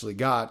actually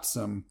got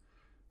some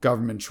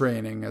government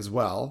training as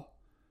well,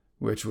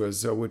 which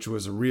was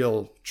a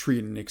real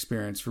treat and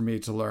experience for me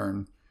to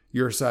learn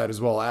your side as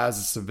well as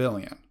a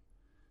civilian.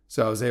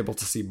 So I was able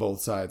to see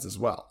both sides as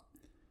well.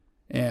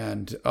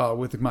 And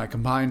with my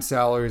combined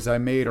salaries, I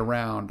made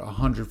around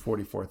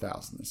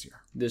 $144,000 this year.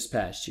 This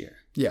past year.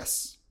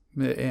 Yes.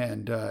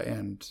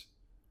 And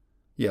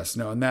yes,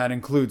 no, and that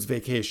includes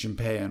vacation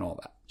pay and all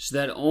that. So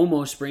that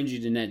almost brings you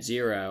to net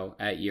zero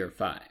at year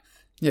 5.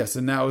 Yes,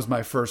 and that was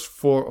my first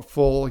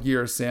full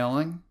year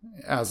sailing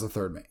as a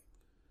third mate.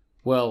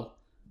 Well,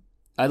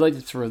 I'd like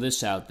to throw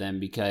this out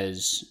then,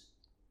 because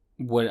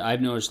what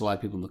I've noticed a lot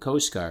of people in the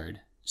Coast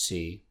Guard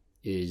see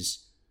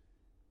is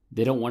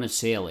they don't want to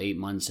sail 8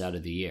 months out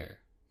of the year.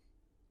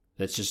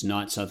 That's just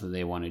not something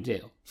they want to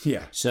do.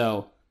 Yeah.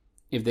 So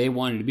if they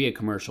wanted to be a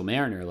commercial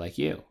mariner like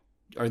you,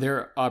 are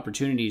there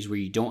opportunities where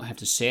you don't have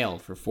to sail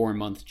for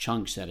 4-month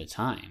chunks at a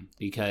time?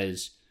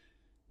 Because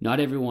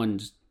not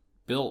everyone's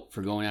built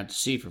for going out to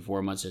sea for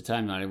 4 months at a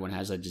time. Not everyone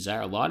has that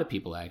desire. A lot of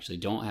people actually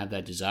don't have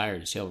that desire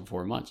to sail for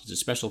 4 months. It's a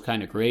special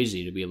kind of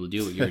crazy to be able to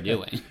do what you're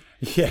doing.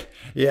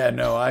 Yeah,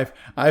 no,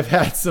 I've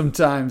had some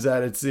times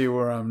out at sea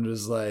where I'm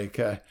just like,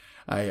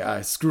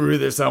 I screw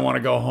this. I want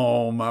to go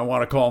home. I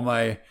want to call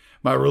my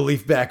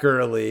relief back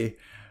early,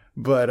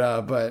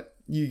 but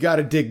you got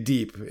to dig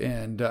deep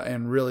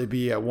and really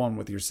be at one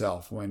with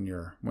yourself when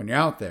you're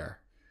out there.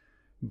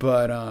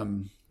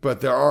 But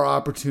there are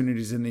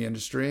opportunities in the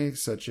industry,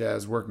 such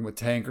as working with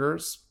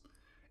tankers.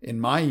 In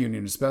my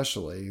union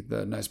especially,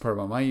 the nice part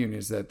about my union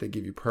is that they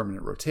give you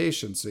permanent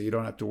rotation, so you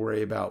don't have to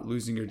worry about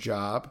losing your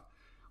job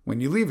when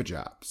you leave a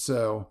job.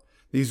 So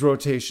these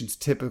rotations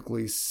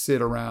typically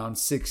sit around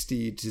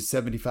 60 to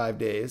 75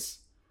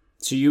 days.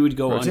 So you would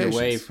go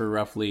underway for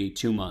roughly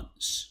 2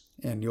 months.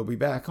 And you'll be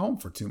back home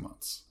for 2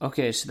 months.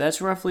 Okay, so that's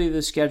roughly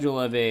the schedule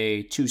of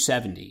a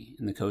 270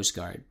 in the Coast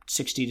Guard.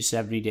 60 to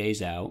 70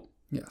 days out.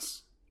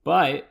 Yes.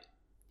 But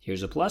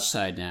here's a plus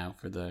side now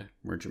for the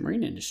merchant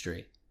marine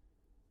industry.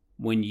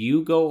 When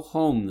you go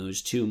home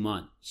those 2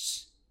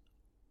 months,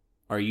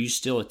 are you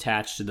still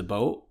attached to the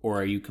boat,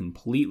 or are you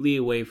completely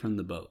away from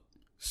the boat?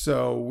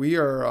 So we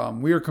are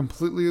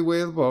completely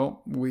away from the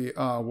boat.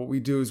 What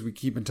we do is we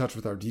keep in touch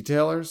with our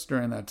detailers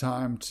during that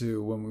time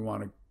to when we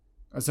want to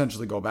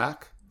essentially go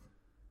back.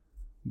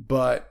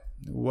 But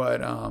what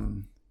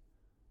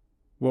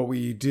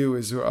we do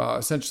is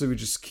essentially we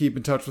just keep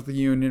in touch with the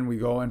union. We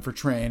go in for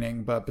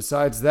training, but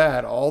besides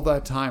that, all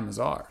that time is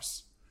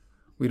ours.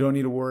 We don't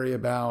need to worry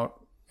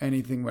about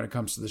anything when it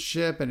comes to the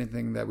ship,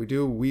 anything that we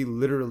do, we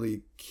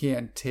literally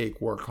can't take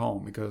work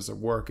home because the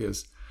work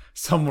is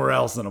somewhere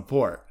else in a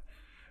port.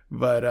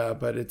 But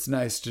it's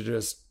nice to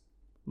just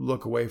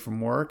look away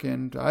from work.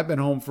 And I've been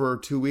home for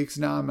 2 weeks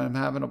now, and I'm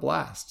having a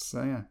blast.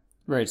 So yeah.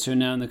 Right. So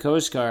now in the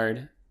Coast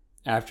Guard,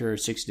 after a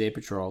 6-day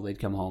patrol, they'd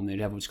come home. They'd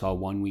have what's called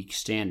 1 week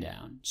stand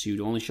down. So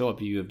you'd only show up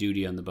if you have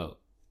duty on the boat,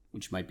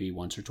 which might be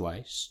once or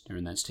twice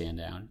during that stand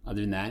down.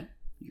 Other than that,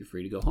 you're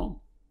free to go home.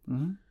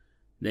 Mm-hmm.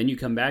 Then you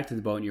come back to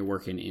the boat and you're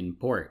working in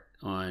port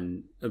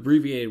on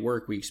abbreviated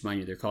work weeks.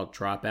 Mind you, they're called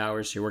trop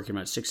hours. So you're working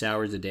about 6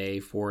 hours a day,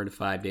 4 to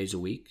 5 days a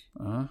week,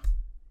 depending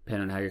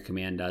on how your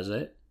command does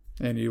it.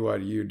 And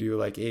you do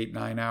like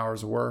 8-9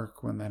 hours of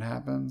work when that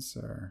happens,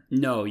 or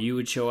no? You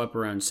would show up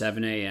around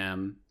 7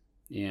 a.m.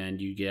 and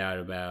you get out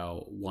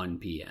about 1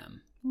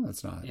 p.m. Well,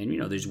 that's not.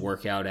 And there's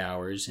workout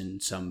hours,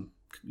 and some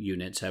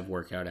units have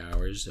workout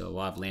hours. A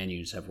lot of land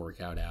units have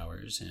workout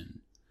hours,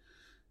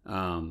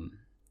 and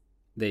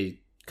they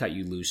cut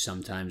you loose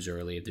sometimes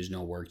early if there's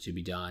no work to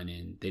be done,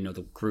 and they know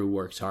the crew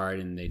works hard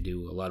and they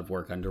do a lot of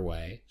work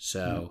underway.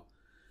 So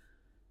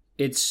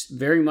it's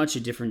very much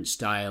a different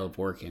style of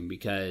working,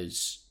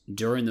 because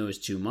during those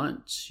 2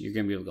 months you're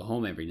going to be able to go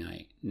home every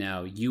night.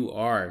 Now you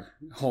are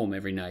home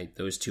every night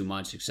those 2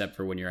 months, except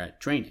for when you're at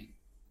training.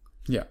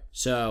 Yeah.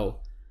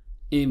 So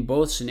in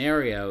both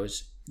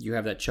scenarios you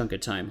have that chunk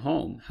of time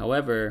home.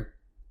 However,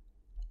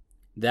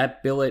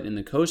 that billet in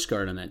the Coast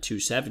Guard on that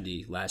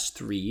 270 lasts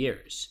 3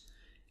 years.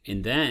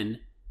 And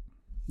then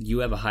you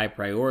have a high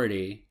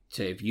priority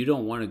to, if you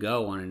don't want to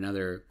go on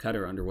another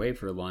cutter underway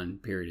for a long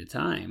period of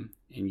time,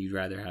 and you'd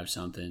rather have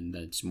something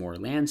that's more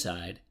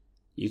landside,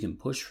 you can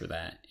push for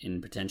that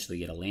and potentially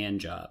get a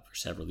land job for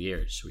several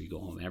years where you go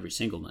home every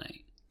single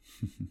night.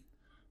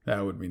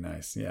 That would be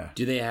nice, yeah.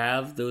 Do they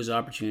have those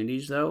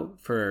opportunities, though,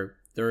 for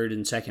third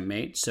and second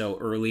mate, so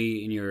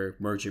early in your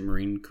merchant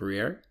marine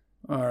career?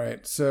 All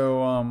right.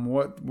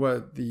 So,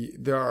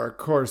 there are, of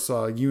course,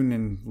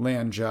 union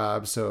land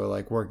jobs. So,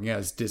 like working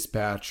as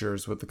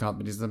dispatchers with the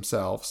companies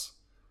themselves,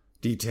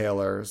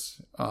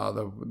 detailers,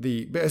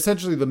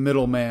 essentially the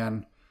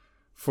middleman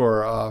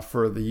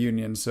for the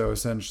union. So,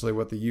 essentially,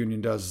 what the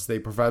union does is they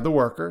provide the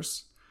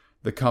workers,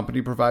 the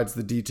company provides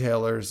the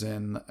detailers,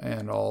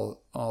 and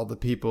all the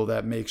people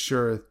that make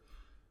sure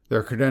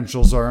their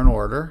credentials are in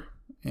order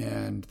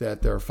and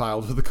that they're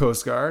filed with the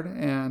Coast Guard,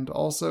 and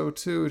also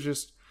too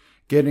just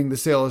getting the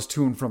sailors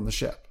to and from the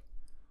ship.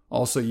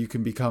 Also, you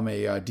can become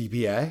a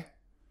DPA,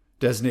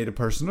 designated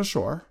person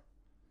ashore,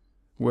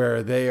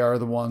 where they are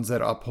the ones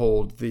that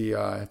uphold the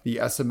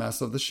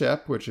SMS of the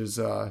ship, which is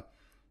our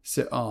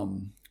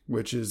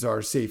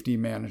safety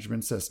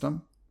management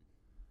system.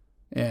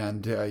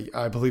 And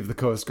I believe the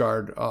Coast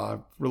Guard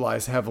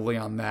relies heavily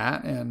on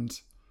that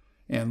and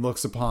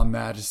looks upon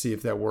that to see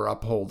if that we're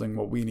upholding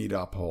what we need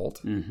to uphold.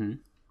 Mm-hmm.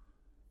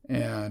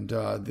 And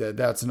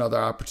that's another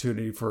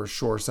opportunity for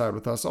shoreside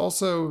with us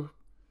also.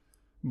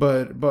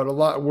 But a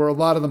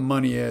lot of the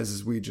money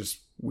is we just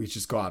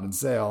go out and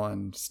sail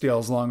and steal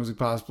as long as we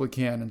possibly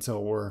can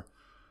until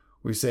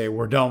we say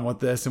we're done with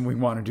this and we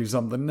want to do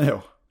something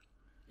new.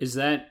 Is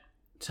that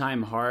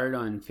time hard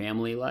on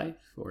family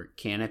life, or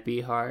can it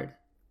be hard?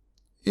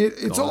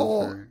 It's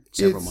all for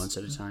several months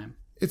at a time.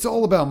 It's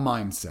all about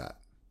mindset.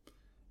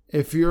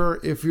 If you're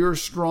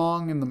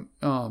strong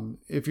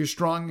if you're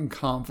strong and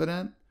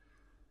confident,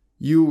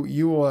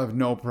 you will have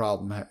no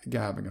problem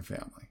having a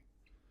family.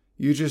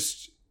 You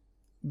just,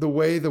 the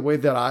way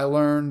that I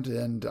learned,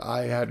 and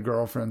I had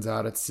girlfriends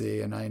out at sea,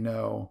 and I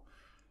know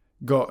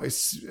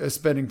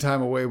spending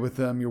time away with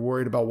them, you're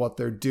worried about what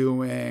they're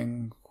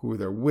doing, who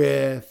they're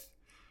with.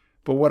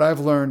 But what I've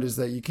learned is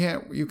that you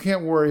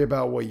can't worry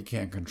about what you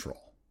can't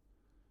control.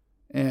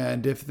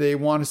 And if they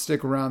want to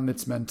stick around,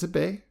 it's meant to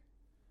be.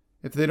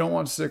 If they don't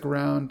want to stick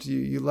around,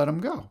 you let them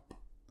go.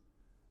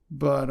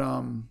 But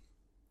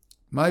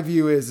my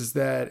view is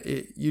that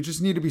you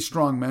just need to be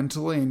strong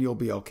mentally and you'll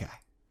be okay.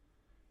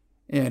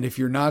 And if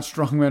you're not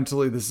strong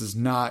mentally, this is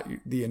not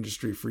the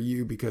industry for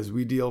you, because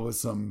we deal with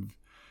some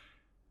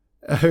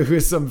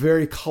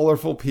very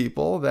colorful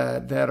people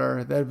that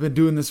have been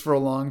doing this for a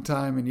long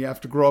time, and you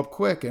have to grow up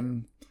quick.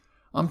 And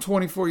I'm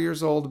 24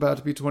 years old, about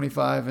to be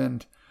 25,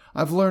 and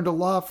I've learned a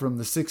lot from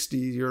the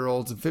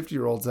 60-year-olds and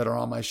 50-year-olds that are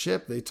on my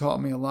ship. They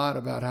taught me a lot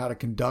about how to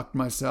conduct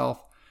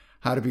myself,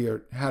 how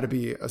to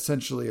be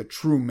essentially a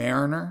true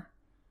mariner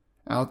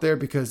out there,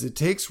 because it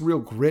takes real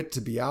grit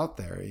to be out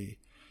there.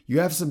 You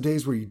have some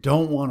days where you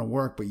don't want to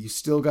work, but you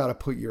still got to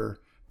put your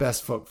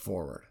best foot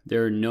forward.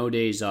 There are no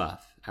days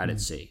off out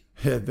at sea.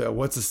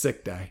 What's a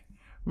sick day?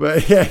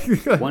 But yeah,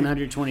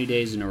 120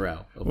 days in a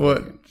row.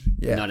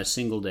 Yeah. Not a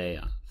single day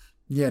off.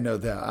 Yeah, no,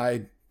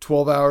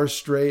 12 hours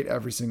straight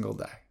every single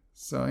day.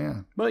 So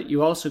yeah. But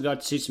you also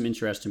got to see some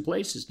interesting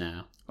places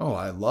now. Oh,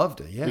 I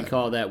loved it. Yeah. We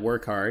call that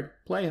work hard,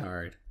 play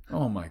hard.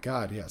 Oh my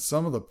God, yeah.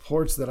 Some of the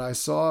ports that I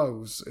saw,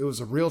 it was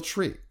a real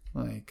treat.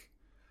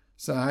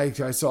 So I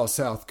saw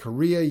South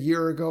Korea a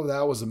year ago.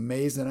 That was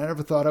amazing. I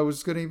never thought I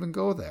was going to even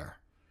go there.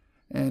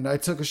 And I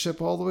took a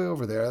ship all the way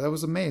over there. That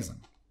was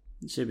amazing.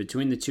 So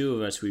between the two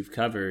of us, we've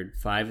covered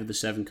 5 of the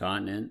 7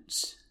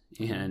 continents,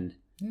 and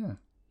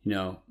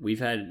we've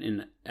had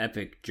an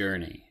epic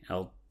journey.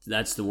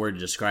 That's the word to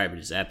describe it,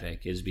 is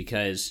epic, is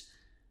because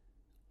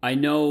I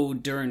know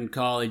during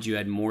college you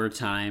had more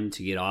time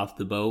to get off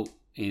the boat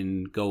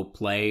and go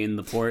play in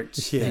the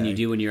ports than you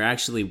do when you're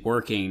actually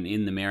working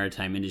in the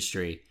maritime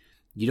industry.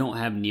 You don't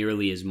have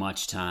nearly as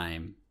much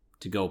time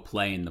to go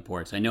play in the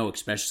ports. I know,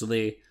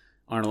 especially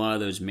on a lot of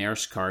those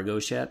Maersk cargo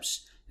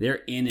ships,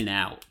 they're in and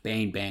out,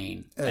 bang,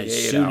 bang,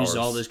 as soon as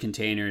all those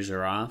containers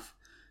are off.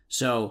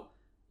 So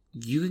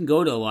you can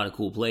go to a lot of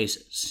cool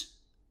places.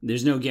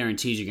 There's no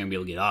guarantees you're going to be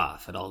able to get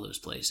off at all those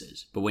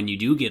places. But when you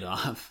do get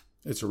off,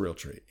 it's a real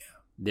treat.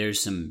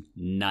 There's some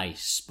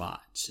nice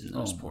spots in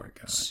those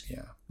ports. My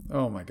God, yeah.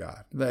 Oh my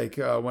God. Like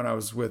when I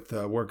was with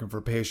working for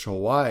Pacial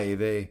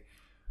Hawaii,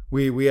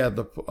 we had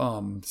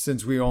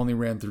since we only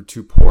ran through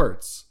 2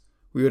 ports,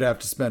 we would have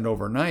to spend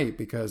overnight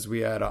because we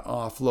had to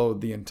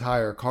offload the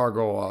entire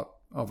cargo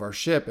of our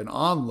ship and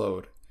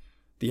onload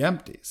the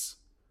empties.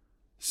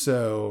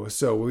 So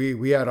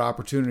we had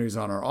opportunities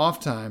on our off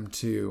time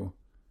to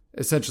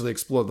essentially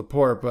explore the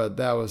port, but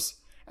that was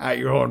at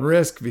your own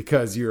risk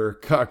because you're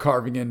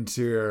carving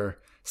into your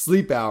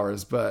sleep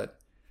hours, but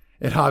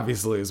it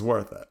obviously is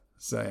worth it.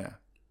 So yeah.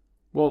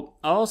 Well,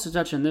 I'll also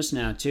touch on this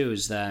now too,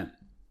 is that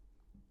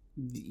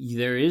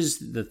there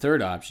is the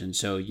third option.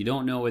 So you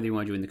don't know whether you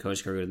want to join the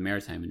Coast Guard or the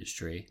maritime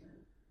industry.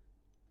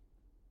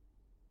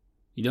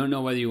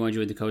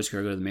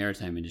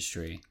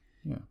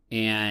 Yeah.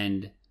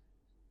 And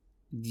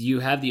you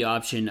have the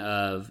option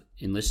of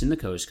enlisting the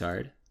Coast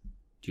Guard,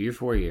 do your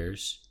 4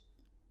 years,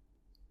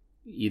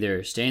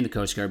 either stay in the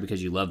Coast Guard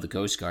because you love the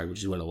Coast Guard, which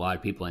is what a lot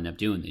of people end up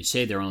doing. They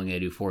say they're only going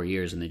to do 4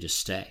 years and they just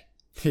stay.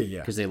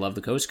 Because they love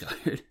the Coast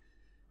Guard.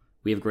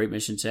 We have a great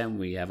mission set and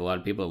we have a lot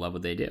of people that love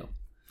what they do.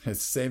 It's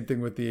the same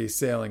thing with the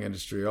sailing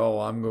industry. Oh,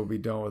 I'm going to be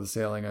done with the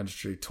sailing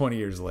industry 20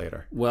 years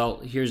later. Well,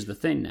 here's the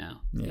thing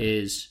now,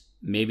 is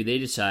maybe they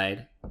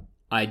decide,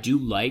 I do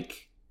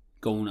like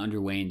going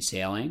underway and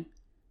sailing,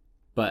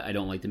 but I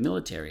don't like the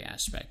military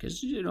aspect.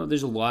 Because,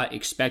 there's a lot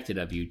expected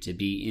of you to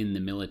be in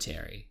the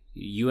military.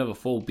 You have a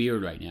full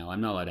beard right now.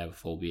 I'm not allowed to have a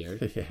full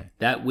beard.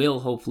 That will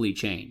hopefully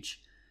change.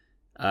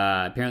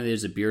 Apparently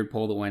there's a beard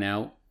poll that went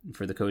out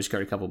for the Coast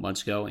Guard a couple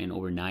months ago, and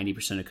over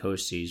 90% of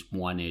Coasties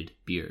wanted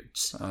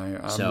beards. I'm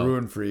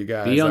rooting for you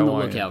guys. Be on the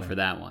lookout for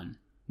that one.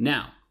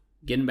 Now,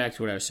 getting back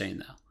to what I was saying,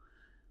 though.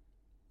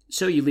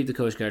 So you leave the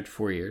Coast Guard for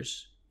 4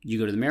 years. You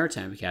go to the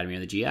Maritime Academy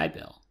on the GI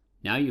Bill.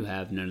 Now you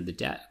have none of the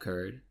debt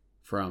incurred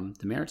from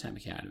the Maritime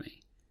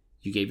Academy.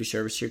 You gave your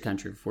service to your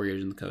country for 4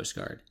 years in the Coast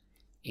Guard,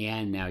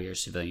 and now you're a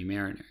civilian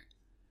mariner.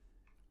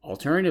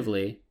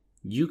 Alternatively,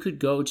 you could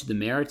go to the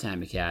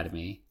Maritime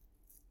Academy,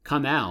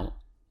 come out,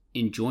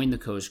 and join the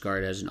Coast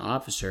Guard as an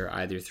officer,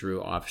 either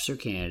through Officer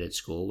Candidate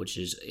School, which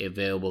is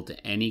available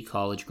to any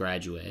college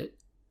graduate,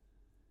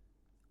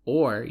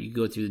 or you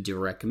go through the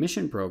Direct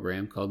Commission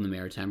program called the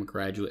Maritime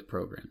Graduate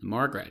Program, the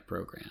MARGRAD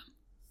program.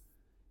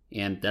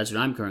 And that's what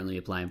I'm currently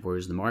applying for,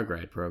 is the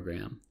MARGRAD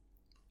program,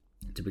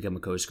 to become a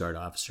Coast Guard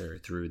officer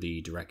through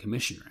the Direct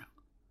Commission route.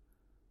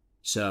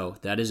 So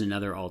that is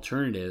another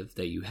alternative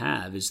that you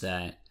have, is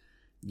that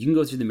you can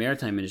go through the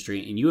maritime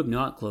industry and you have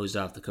not closed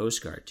off the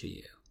Coast Guard to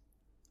you.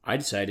 I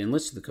decided to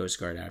enlist the Coast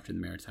Guard after the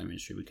maritime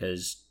industry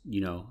because,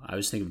 I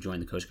was thinking of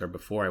joining the Coast Guard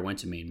before I went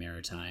to Maine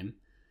Maritime.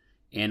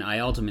 And I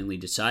ultimately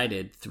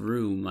decided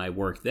through my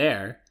work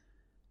there,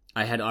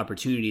 I had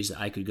opportunities that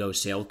I could go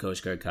sail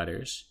Coast Guard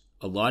cutters.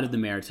 A lot of the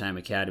maritime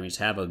academies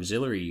have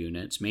auxiliary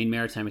units. Maine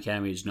Maritime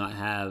Academy does not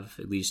have,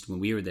 at least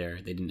when we were there,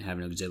 they didn't have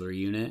an auxiliary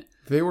unit.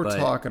 They were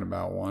talking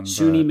about one.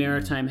 SUNY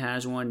Maritime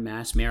has one.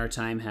 Mass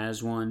Maritime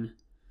has one.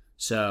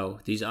 So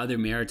these other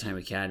maritime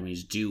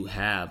academies do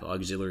have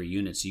auxiliary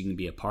units you can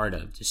be a part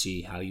of to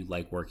see how you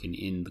like working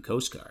in the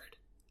Coast Guard.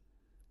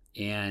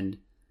 And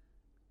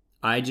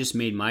I just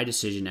made my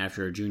decision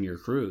after a junior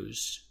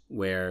cruise,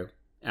 where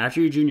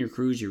after your junior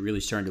cruise, you're really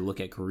starting to look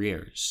at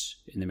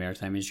careers in the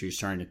maritime industry. You're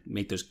starting to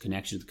make those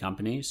connections with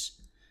companies.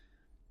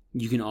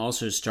 You can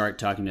also start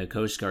talking to a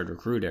Coast Guard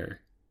recruiter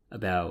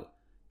about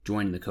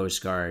joining the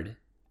Coast Guard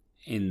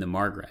in the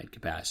MARGRAD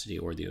capacity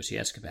or the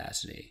OCS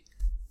capacity,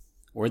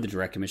 or the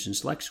Direct Commission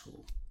Select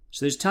School.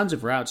 So there's tons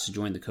of routes to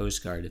join the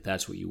Coast Guard if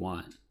that's what you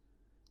want.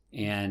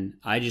 And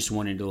I just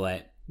wanted to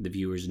let the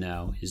viewers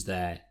know is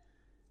that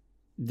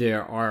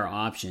there are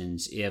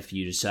options if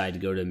you decide to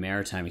go to the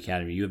Maritime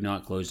Academy. You have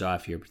not closed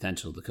off your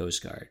potential to the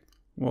Coast Guard.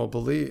 Well,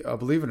 believe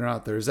it or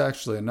not, there's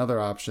actually another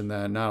option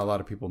that not a lot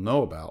of people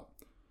know about.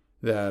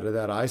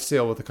 That I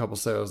sail with a couple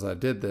sailors that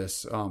did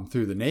this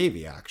through the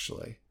Navy,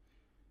 actually.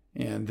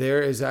 And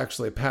there is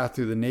actually a path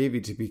through the Navy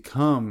to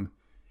become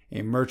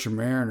a merchant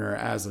mariner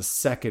as a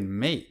second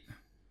mate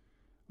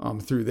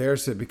through their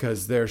ship,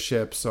 because their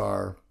ships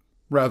are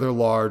rather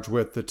large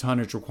with the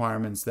tonnage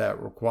requirements that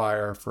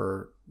require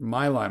for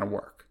my line of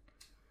work.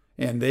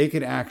 And they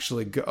could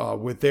actually,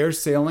 with their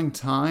sailing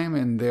time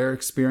and their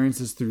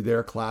experiences through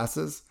their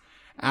classes,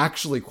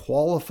 actually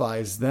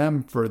qualifies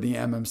them for the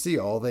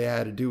MMC. All they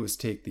had to do was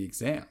take the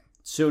exam.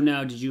 So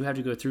now, did you have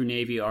to go through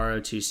Navy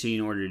ROTC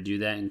in order to do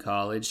that in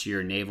college? So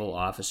you're a naval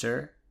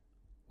officer?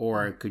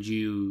 Or could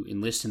you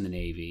enlist in the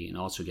Navy and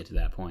also get to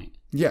that point?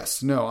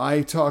 Yes. No,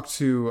 I talked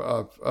to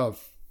a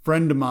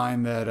friend of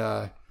mine that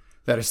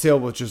I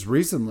sailed with just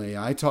recently.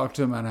 I talked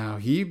to him on how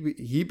he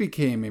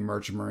became a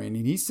merchant marine,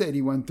 and he said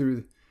he went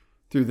through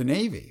the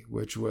Navy,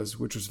 which was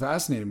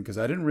fascinating because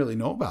I didn't really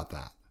know about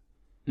that.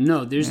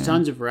 No, there's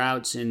tons of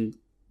routes, and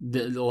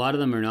a lot of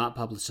them are not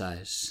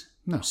publicized.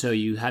 No. So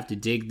you have to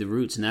dig the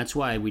routes, and that's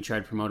why we try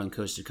to promote on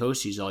Coast to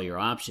Coasties all your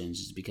options,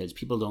 is because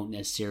people don't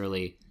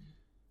necessarily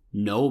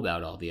know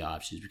about all the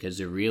options because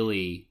they're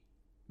really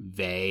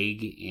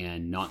vague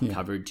and not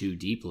covered too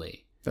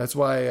deeply. That's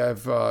why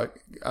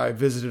I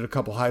visited a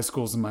couple high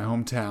schools in my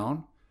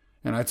hometown,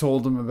 and I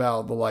told them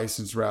about the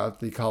licensed route,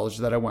 the college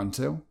that I went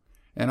to.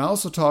 And I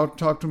also talked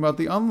to them about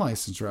the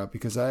unlicensed route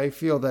because I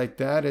feel like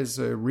that is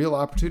a real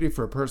opportunity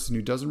for a person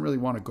who doesn't really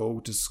want to go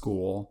to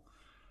school,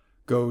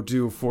 go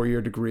do a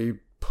 4-year degree,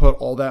 put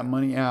all that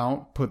money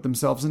out, put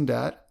themselves in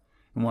debt,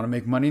 and want to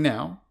make money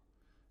now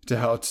to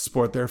help to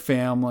support their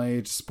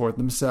family, to support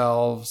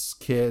themselves,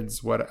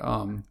 kids,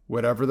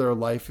 whatever their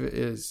life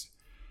is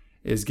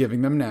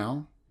giving them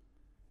now.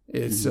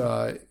 It's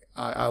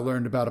I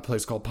learned about a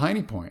place called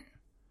Piney Point,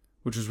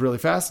 which was really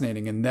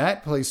fascinating. And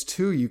that place,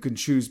 too, you can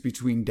choose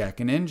between deck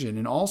and engine,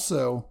 and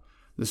also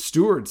the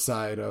steward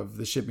side of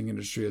the shipping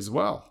industry as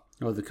well.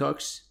 Oh, the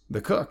cooks?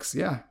 The cooks,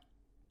 yeah.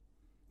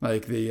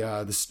 Like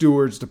the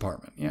stewards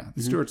department. Yeah,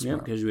 the stewards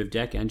department. Because we have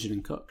deck, engine,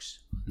 and cooks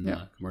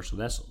on commercial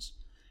vessels.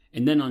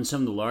 And then on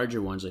some of the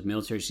larger ones, like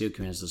Military SEAL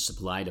Command has the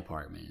supply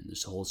department and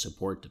this whole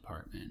support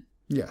department.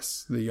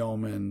 Yes, the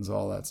yeomans,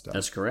 all that stuff.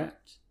 That's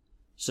correct.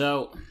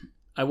 So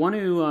I want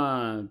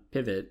to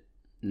pivot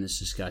in this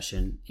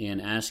discussion and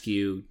ask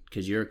you,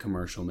 because you're a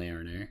commercial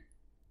mariner,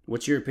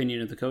 what's your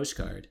opinion of the Coast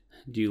Guard?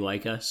 Do you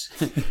like us?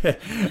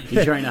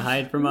 You trying to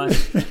hide from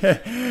us?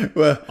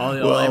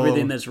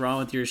 Everything that's wrong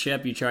with your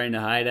ship, you trying to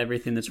hide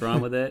everything that's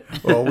wrong with it?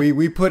 Well,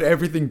 we put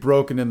everything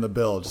broken in the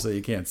bilge so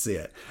you can't see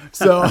it.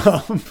 So,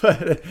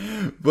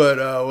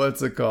 but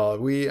what's it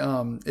called?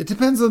 It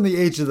depends on the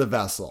age of the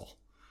vessel.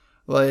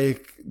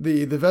 Like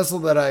the vessel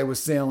that I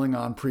was sailing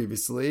on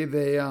previously,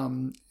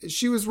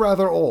 she was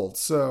rather old,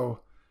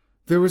 so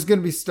there was going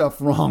to be stuff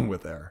wrong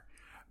with her.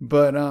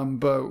 But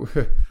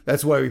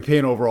that's why we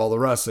paint over all the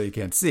rust so you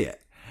can't see it.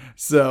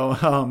 So,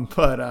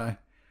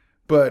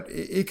 but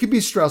it could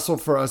be stressful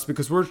for us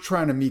because we're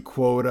trying to meet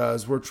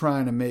quotas. We're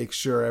trying to make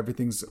sure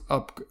everything's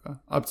up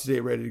to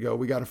date, ready to go.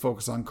 We got to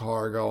focus on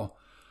cargo,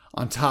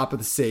 on top of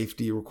the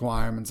safety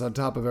requirements, on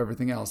top of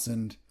everything else.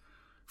 And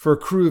for a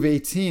crew of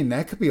 18,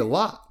 that could be a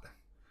lot.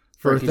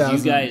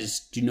 Because you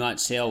guys do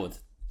not sail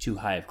with too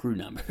high of crew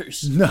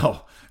numbers.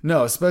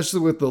 No,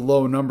 especially with the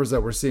low numbers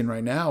that we're seeing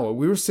right now.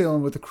 We were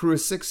sailing with a crew of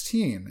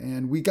 16,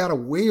 and we got a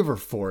waiver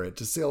for it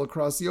to sail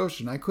across the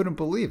ocean. I couldn't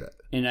believe it.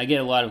 And I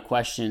get a lot of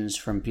questions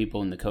from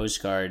people in the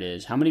Coast Guard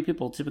is, how many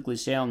people typically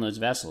sail on those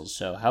vessels?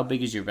 So how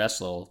big is your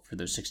vessel for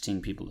those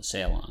 16 people to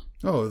sail on?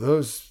 Oh,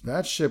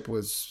 that ship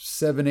was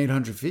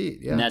 700-800 feet,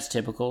 yeah. And that's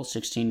typical,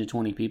 16 to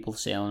 20 people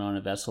sailing on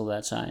a vessel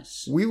that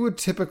size? We would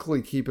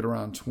typically keep it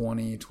around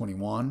 20,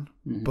 21.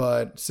 Mm-hmm.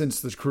 But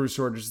since the crew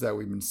shortages that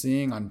we've been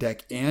seeing on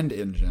deck and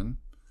engine,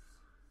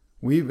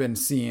 we've been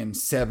seeing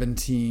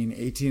 17,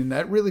 18.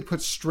 That really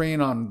puts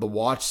strain on the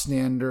watch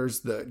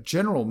standards. The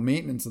general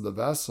maintenance of the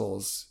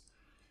vessels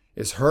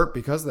is hurt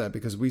because of that,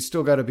 because we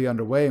still got to be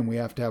underway and we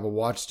have to have a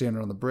watch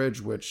standard on the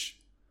bridge, which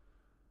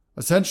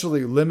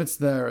essentially limits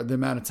the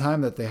amount of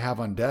time that they have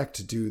on deck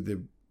to do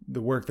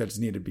the work that's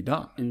needed to be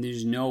done. And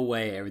there's no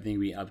way everything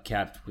will be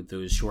upkept with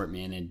those short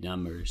man-end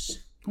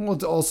numbers. Well,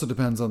 it also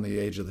depends on the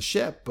age of the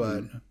ship,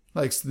 but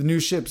like the new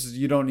ships,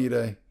 you don't need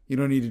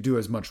to do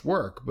as much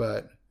work,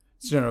 but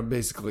it's generally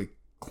basically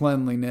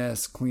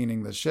cleanliness,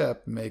 cleaning the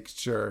ship, make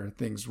sure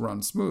things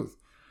run smooth.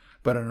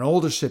 But on an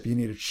older ship, you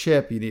need a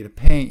chip, you need a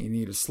paint, you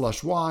need to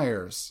slush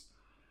wires,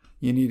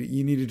 you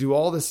need to do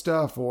all this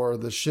stuff, or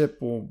the ship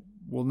will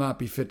not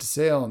be fit to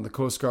sail, and the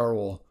Coast Guard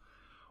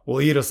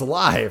will eat us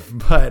alive.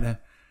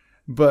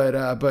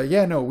 But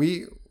yeah, no,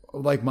 we,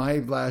 like my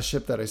last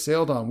ship that I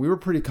sailed on, we were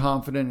pretty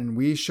confident, and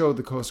we showed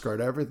the Coast Guard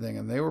everything,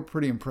 and they were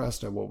pretty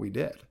impressed at what we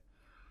did.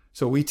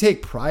 So we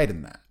take pride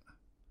in that.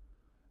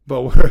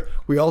 But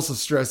we also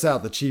stress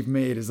out the chief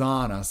mate is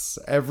on us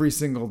every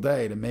single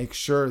day to make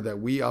sure that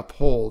we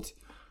uphold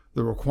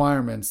the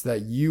requirements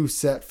that you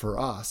set for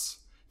us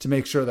to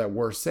make sure that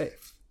we're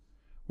safe.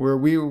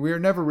 We're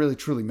never really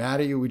truly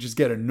mad at you. We just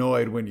get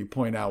annoyed when you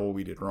point out what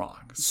we did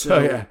wrong. So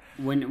yeah.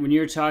 When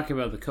you're talking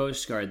about the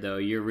Coast Guard, though,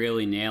 you're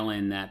really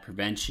nailing that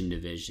prevention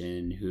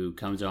division who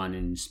comes on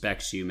and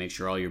inspects you, make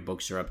sure all your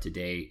books are up to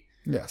date.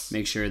 Yes.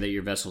 Make sure that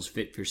your vessel's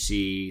fit for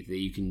sea, that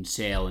you can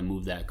sail and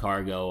move that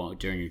cargo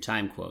during your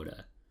time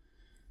quota.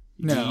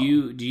 No.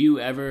 Do you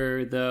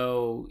ever,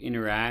 though,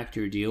 interact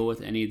or deal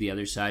with any of the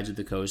other sides of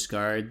the Coast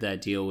Guard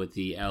that deal with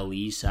the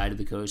LE side of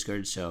the Coast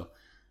Guard? So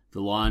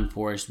the law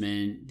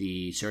enforcement,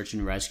 the search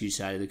and rescue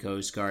side of the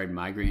Coast Guard,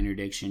 migrant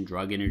interdiction,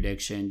 drug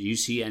interdiction. Do you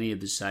see any of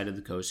the side of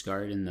the Coast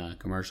Guard in the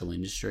commercial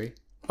industry?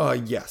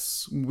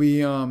 Yes.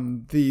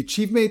 The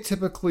chief mate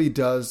typically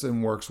does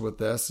and works with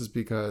this is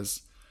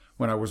because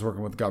when I was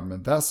working with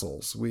government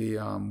vessels, we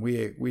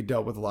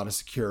dealt with a lot of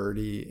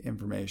security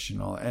information,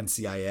 all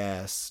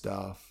NCIS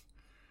stuff.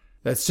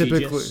 That's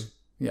typically, CGIS?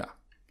 yeah.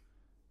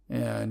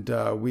 And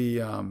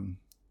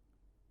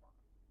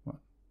what?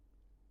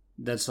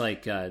 That's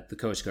like the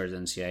Coast Guard's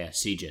NCIS,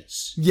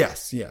 CGIS.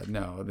 Yes, yeah,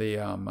 no,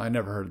 I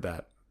never heard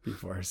that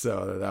before,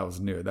 so that was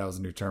new. That was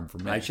a new term for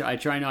me. I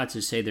try not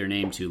to say their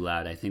name too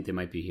loud. I think they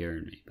might be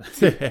hearing me,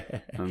 but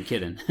I'm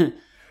kidding.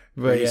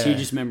 But Any yeah.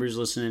 CGIS members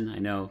listening, I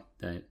know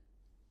that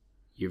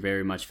you're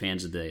very much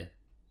fans of the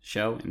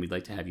show, and we'd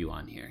like to have you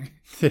on here.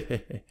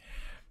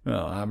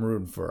 Well, I'm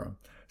rooting for him.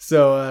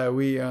 So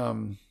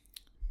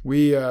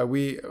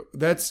we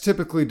that's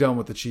typically done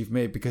with the chief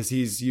mate because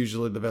he's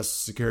usually the vessel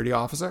security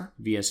officer.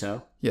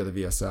 VSO? Yeah, the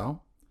VSO.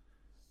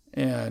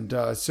 And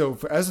so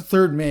as a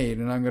third mate,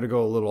 and I'm going to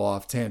go a little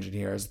off tangent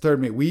here, as a third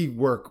mate, we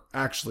work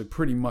actually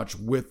pretty much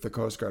with the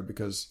Coast Guard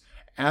because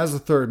as a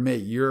third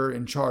mate, you're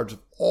in charge of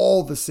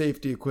all the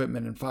safety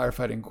equipment and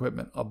firefighting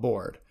equipment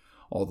aboard.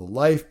 All the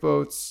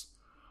lifeboats,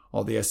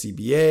 all the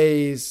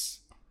SCBAs,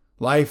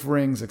 life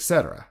rings,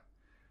 etc.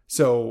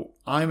 So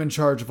I'm in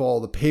charge of all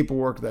the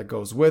paperwork that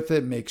goes with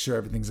it, make sure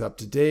everything's up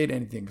to date,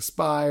 anything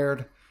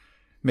expired,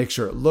 make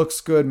sure it looks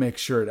good, make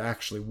sure it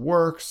actually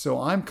works. So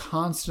I'm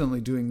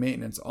constantly doing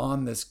maintenance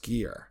on this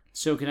gear.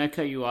 So can I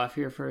cut you off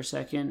here for a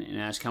second and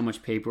ask how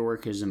much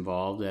paperwork is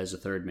involved as a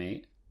third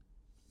mate?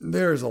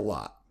 There's a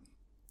lot.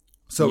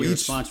 So you're each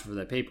responsible for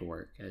that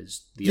paperwork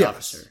as the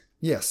officer.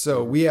 Yes.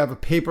 So we have a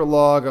paper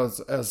log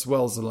as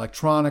well as an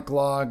electronic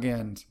log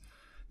and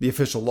the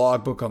official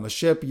logbook on the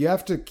ship. You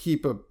have to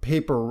keep a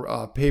paper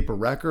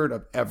record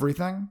of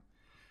everything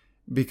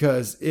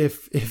because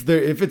if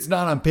it's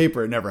not on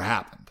paper, it never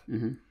happened.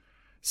 Mm-hmm.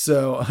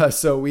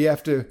 So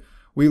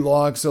we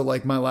log. So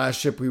like my last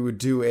ship, we would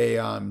do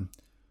a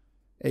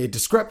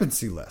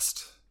discrepancy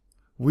list.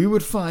 We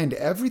would find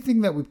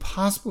everything that we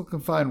possibly can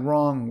find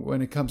wrong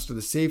when it comes to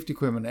the safety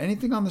equipment,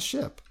 anything on the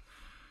ship.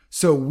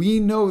 So we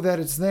know that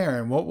it's there.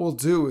 And what we'll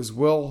do is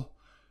we'll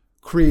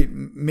create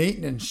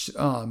maintenance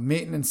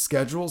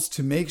schedules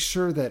to make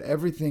sure that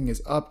everything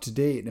is up to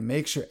date and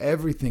make sure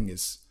everything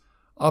is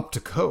up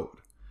to code.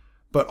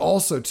 But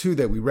also, too,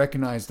 that we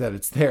recognize that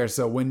it's there.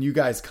 So when you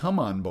guys come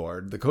on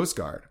board, the Coast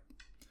Guard,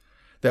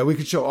 that we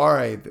could show, all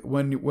right,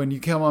 when you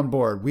come on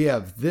board, we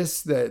have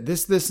this, and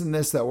this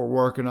that we're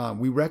working on.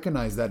 We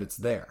recognize that it's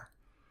there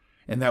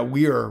and that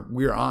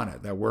we're on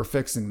it, that we're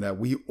fixing that.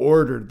 We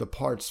ordered the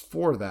parts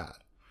for that.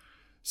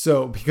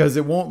 So because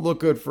it won't look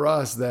good for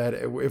us that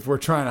if we're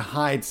trying to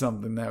hide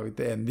something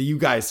and you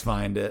guys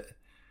find it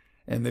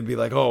and they'd be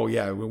like, oh,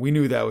 yeah, we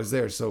knew that was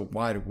there. So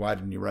why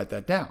didn't you write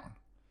that down?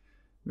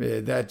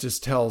 That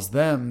just tells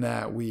them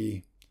that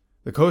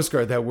the Coast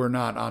Guard, that we're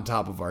not on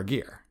top of our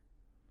gear.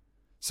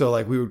 So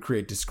like we would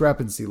create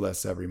discrepancy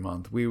lists every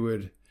month. We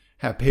would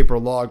have paper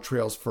log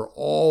trails for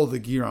all the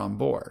gear on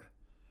board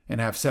and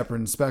have separate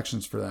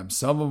inspections for them.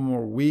 Some of them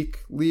were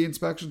weekly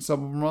inspections,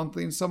 some of them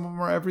monthly, and some of them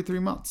were every 3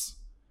 months.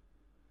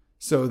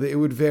 So it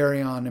would vary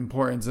on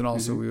importance, and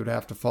also we would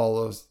have to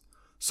follow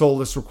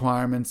SOLAS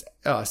requirements,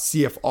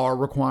 CFR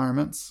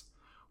requirements.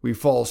 We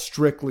follow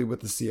strictly with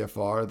the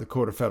CFR, the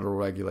Code of Federal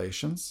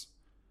Regulations.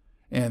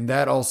 And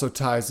that also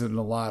ties in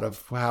a lot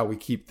of how we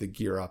keep the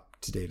gear up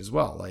to date as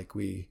well. Like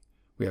we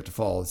have to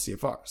follow the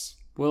CFRs.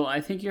 Well, I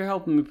think you're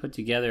helping me put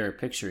together a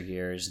picture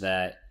here is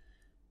that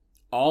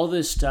all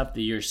this stuff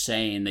that you're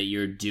saying that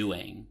you're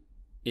doing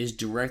is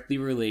directly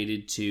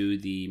related to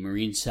the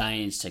marine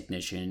science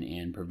technician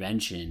and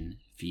prevention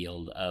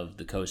field of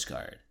the Coast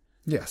Guard.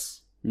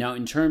 Yes. Now,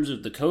 in terms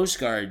of the Coast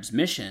Guard's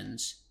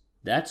missions,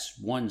 that's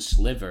one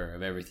sliver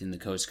of everything the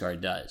Coast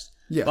Guard does.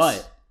 Yes.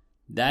 But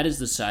that is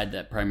the side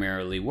that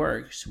primarily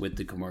works with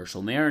the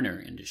commercial mariner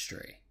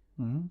industry.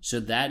 Mm-hmm. So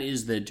that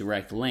is the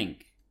direct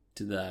link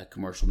to the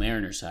commercial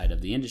mariner side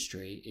of the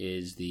industry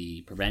is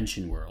the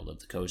prevention world of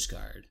the Coast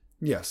Guard.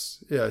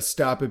 Yes. Yeah.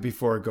 Stop it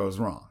before it goes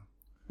wrong.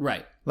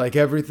 Right. Like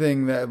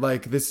everything that,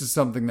 like, this is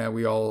something that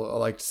we all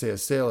like to say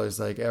as sailors,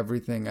 like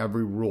everything,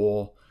 every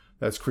rule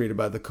that's created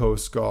by the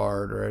Coast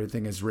Guard or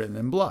anything is written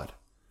in blood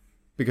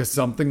because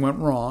something went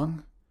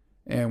wrong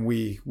and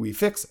we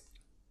fix it.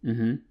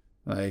 Mm-hmm.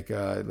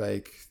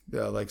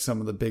 Like some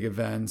of the big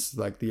events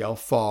like the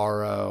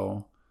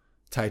Alfaro,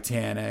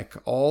 Titanic,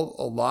 a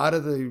lot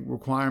of the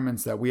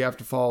requirements that we have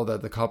to follow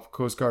that the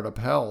Coast Guard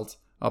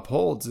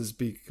upholds is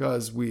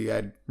because we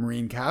had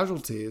marine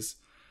casualties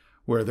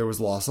where there was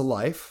loss of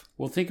life.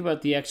 Well, think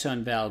about the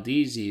Exxon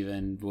Valdez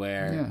even,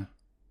 where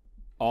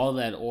all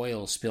that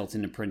oil spilt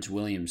into Prince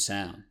William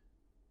Sound.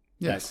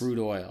 Yes. That crude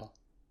oil.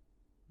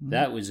 Mm-hmm.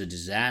 That was a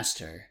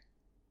disaster.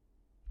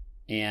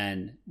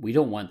 And we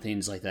don't want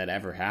things like that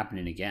ever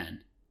happening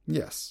again.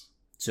 Yes.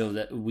 So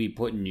that we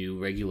put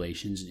new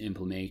regulations and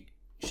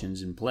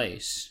implementations in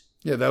place.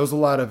 Yeah, that was a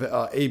lot of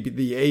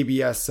the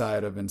ABS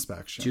side of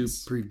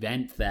inspections. To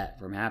prevent that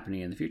from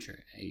happening in the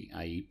future,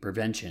 i.e.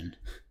 prevention.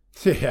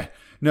 Yeah.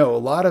 No, a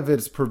lot of it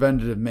is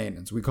preventative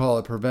maintenance. We call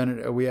it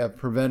preventative. We have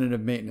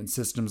preventative maintenance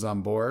systems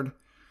on board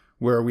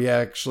where we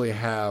actually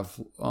have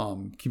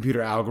computer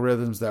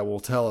algorithms that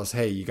will tell us,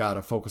 hey, you got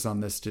to focus on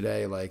this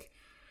today. Like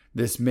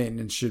this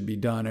maintenance should be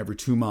done every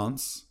 2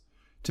 months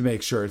to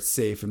make sure it's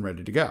safe and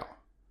ready to go.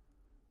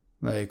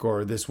 Like,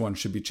 or this one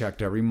should be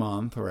checked every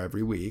month or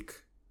every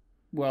week.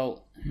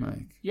 Well,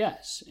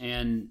 yes.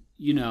 And,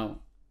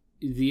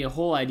 the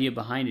whole idea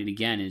behind it,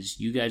 again, is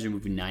you guys are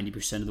moving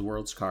 90% of the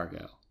world's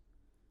cargo.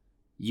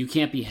 You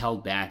can't be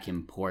held back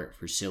in port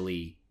for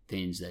silly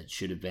things that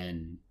should have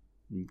been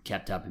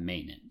kept up in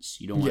maintenance.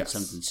 You don't want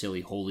something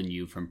silly holding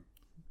you from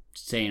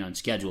staying on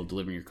schedule,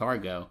 delivering your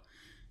cargo,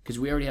 because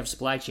we already have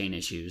supply chain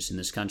issues in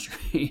this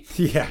country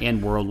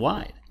and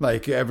worldwide.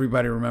 Like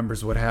everybody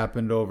remembers what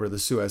happened over the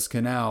Suez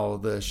Canal,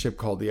 the ship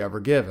called the Ever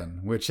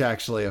Given, which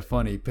actually a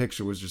funny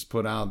picture was just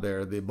put out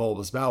there. The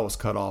bulbous bow was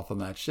cut off on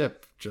that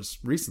ship just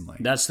recently.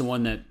 That's the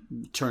one that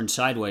turned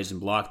sideways and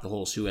blocked the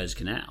whole Suez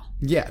Canal.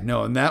 Yeah,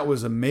 no, and that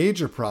was a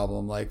major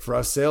problem. Like for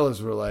us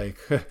sailors, we're like,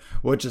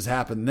 what just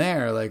happened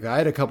there? Like I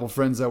had a couple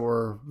friends that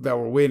were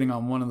waiting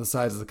on one of the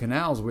sides of the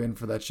canals waiting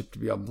for that ship to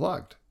be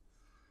unplugged.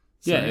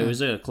 So, it was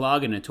a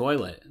clog in a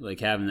toilet, like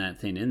having that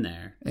thing in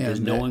there,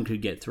 because no one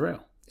could get through.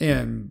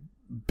 And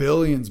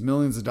billions,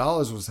 millions of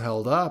dollars was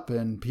held up,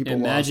 and people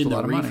lost a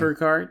lot of money. Imagine the reefer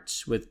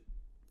carts with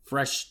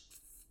fresh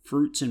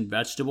fruits and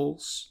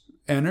vegetables.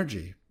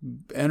 Energy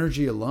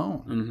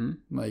alone,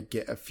 like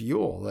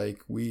fuel.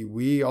 Like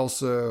we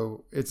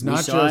also, it's not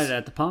just. We saw it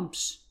at the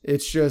pumps.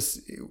 It's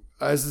just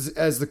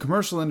as the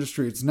commercial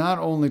industry. It's not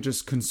only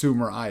just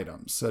consumer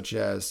items such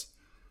as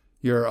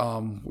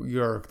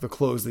the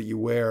clothes that you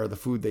wear, the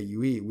food that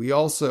you eat. We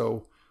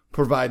also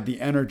provide the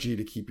energy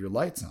to keep your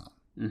lights on.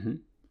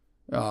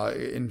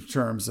 In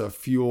terms of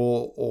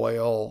fuel,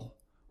 oil,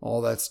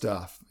 all that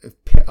stuff,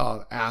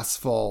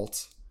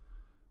 asphalt.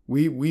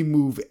 We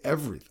move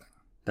everything.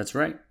 That's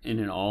right, and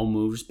it all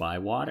moves by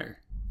water,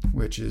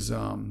 which is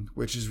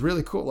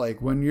really cool. Like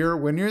when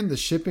you're in the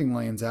shipping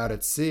lanes out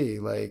at sea,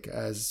 like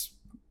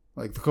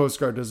the Coast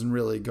Guard doesn't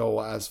really go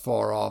as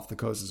far off the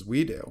coast as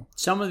we do.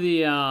 Some of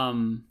the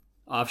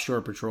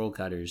offshore patrol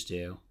cutters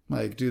do.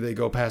 Like, do they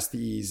go past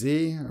the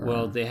EEZ? Or?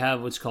 Well, they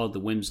have what's called the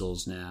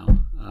WMSLs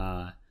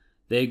now.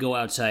 They go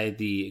outside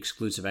the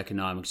exclusive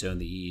economic zone,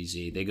 the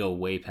EEZ. They go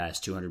way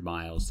past 200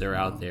 miles. They're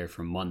out there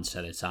for months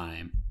at a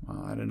time.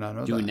 I did not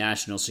know doing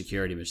national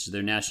security missions.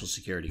 They're national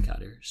security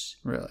cutters.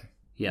 Really?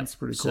 Yeah. That's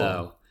pretty cool.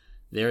 So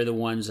they're the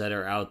ones that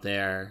are out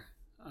there,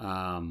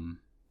 are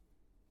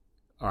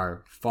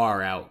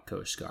far out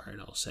Coast Guard,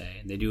 I'll say.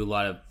 And they do a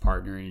lot of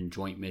partnering and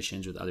joint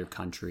missions with other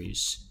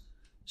countries.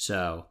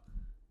 So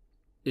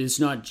it's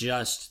not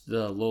just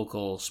the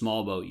local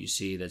small boat you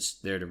see that's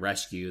there to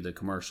rescue the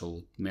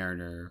commercial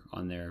mariner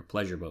on their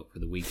pleasure boat for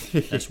the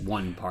weekend. That's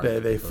one part of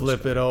it. They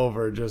flip it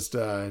over just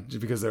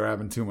because they're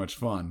having too much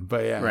fun.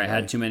 But yeah. Right,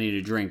 had too many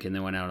to drink and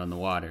then went out on the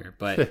water.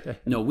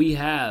 But no, we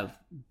have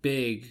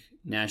big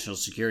national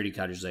security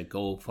cutters that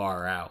go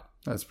far out.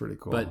 That's pretty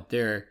cool. But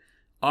they're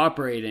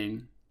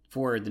operating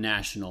for the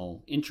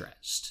national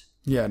interest.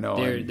 Yeah,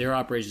 no. Their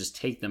operations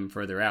take them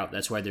further out.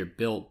 That's why they're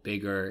built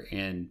bigger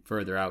and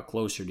further out,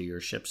 closer to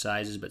your ship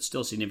sizes, but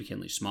still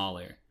significantly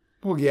smaller.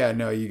 Well, yeah,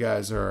 no, you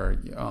guys are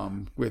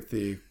with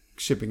the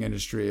shipping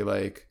industry.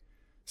 Like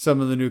some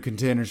of the new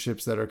container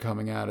ships that are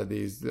coming out of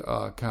these,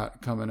 out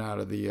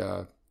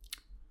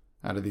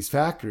of these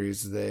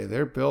factories,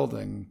 they're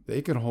building.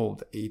 They can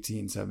hold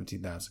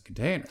 17,000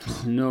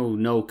 containers.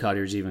 No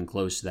cutters even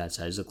close to that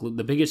size.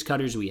 The biggest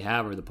cutters we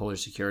have are the Polar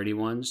Security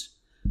ones,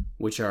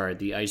 which are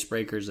the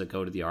icebreakers that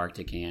go to the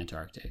Arctic and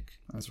Antarctic.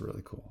 That's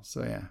really cool.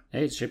 So, yeah.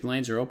 Hey, shipping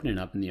lanes are opening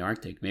up in the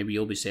Arctic. Maybe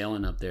you'll be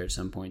sailing up there at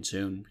some point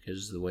soon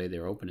because of the way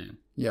they're opening.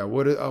 Yeah,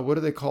 what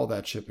do they call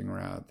that shipping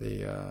route?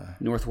 The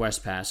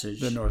Northwest Passage.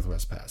 The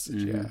Northwest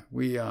Passage, yeah.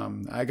 We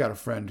I got a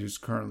friend who's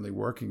currently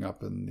working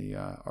up in the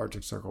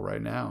Arctic Circle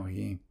right now.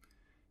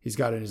 He's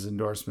got in his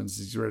endorsements.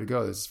 He's ready to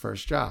go. This is his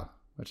first job,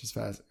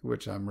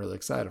 which I'm really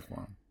excited for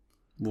him.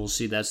 We'll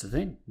see. That's the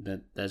thing.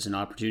 That's an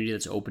opportunity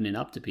that's opening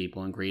up to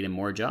people and creating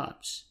more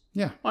jobs.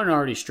 Yeah. On an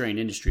already strained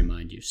industry,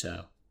 mind you. So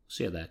we'll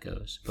see how that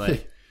goes.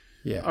 But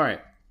yeah. All right.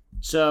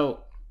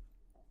 So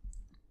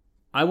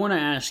I want to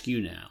ask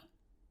you now,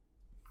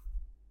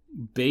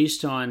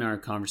 based on our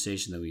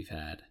conversation that we've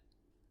had,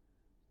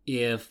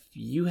 if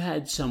you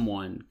had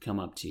someone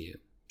come up to you,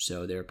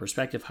 so they're a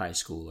prospective high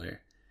schooler,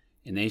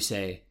 and they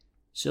say,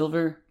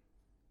 Silver,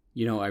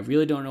 I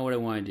really don't know what I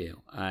want to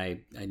do. I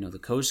know the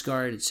Coast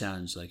Guard. It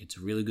sounds like it's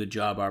a really good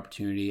job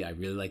opportunity. I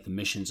really like the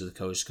missions of the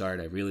Coast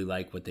Guard. I really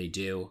like what they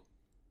do.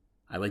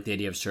 I like the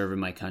idea of serving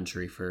my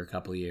country for a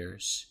couple of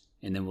years,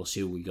 and then we'll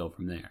see where we go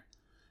from there.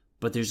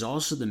 But there's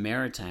also the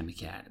Maritime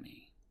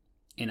Academy,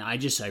 and I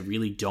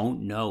really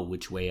don't know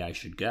which way I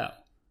should go.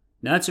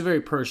 Now, that's a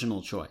very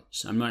personal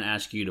choice. I'm not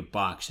asking you to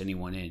box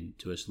anyone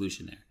into a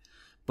solution there.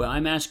 But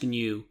I'm asking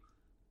you,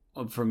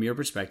 from your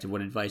perspective,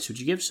 what advice would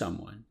you give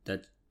someone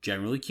that's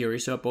generally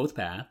curious about both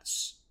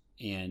paths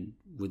and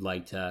would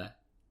like to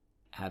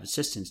have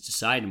assistance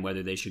deciding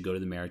whether they should go to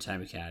the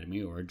Maritime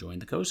Academy or join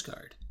the Coast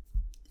Guard?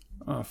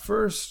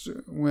 First,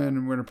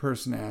 when a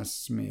person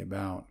asks me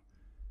about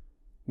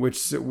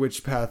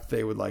which path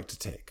they would like to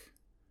take.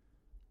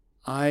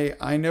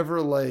 I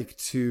never like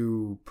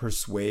to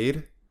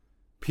persuade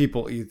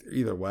people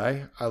either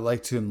way. I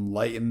like to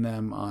enlighten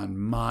them on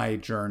my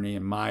journey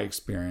and my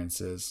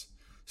experiences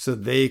so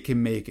they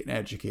can make an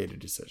educated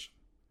decision.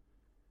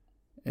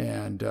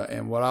 And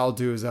what I'll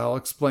do is I'll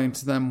explain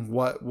to them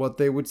what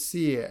they would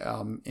see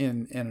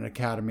in an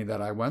academy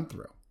that I went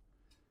through.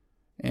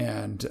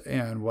 And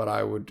what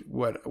I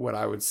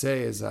would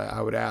say is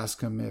I would ask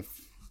them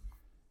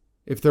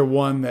if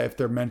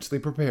they're mentally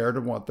prepared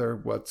and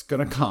what's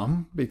going to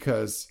come,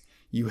 because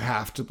you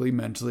have to be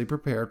mentally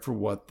prepared for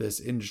what this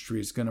industry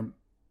is going to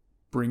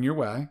bring your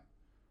way,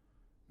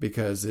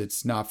 because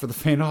it's not for the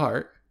faint of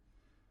heart.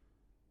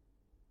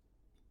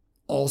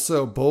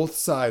 Also, both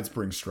sides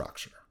bring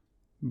structure.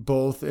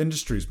 Both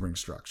industries bring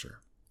structure.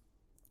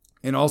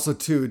 And also,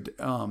 too,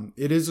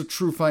 it is a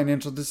true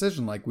financial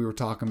decision, like we were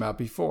talking about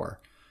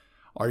before.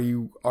 Are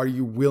you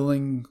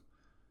willing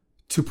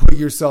to put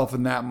yourself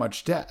in that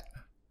much debt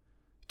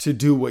to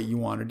do what you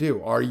want to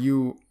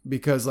do?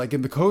 Because like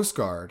in the Coast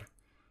Guard,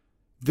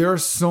 there are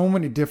so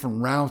many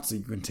different routes that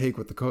you can take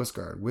with the Coast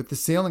Guard. With the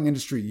sailing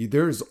industry,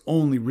 there is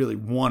only really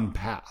one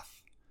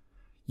path.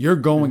 You're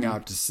going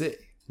out to sea.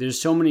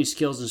 There's so many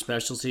skills and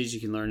specialties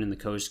you can learn in the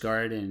Coast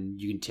Guard, and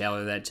you can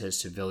tailor that to a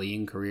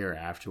civilian career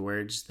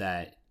afterwards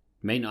that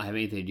may not have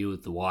anything to do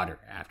with the water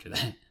after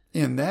that.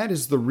 And that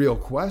is the real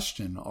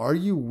question. Are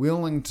you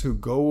willing to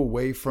go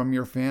away from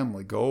your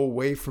family, go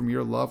away from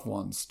your loved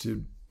ones,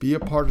 to be a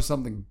part of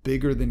something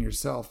bigger than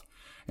yourself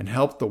and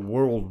help the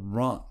world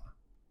run?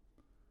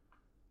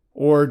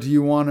 Or do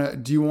you want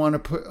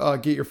to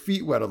get your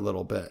feet wet a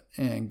little bit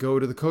and go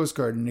to the Coast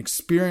Guard and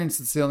experience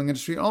the sailing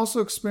industry and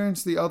also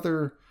experience the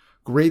other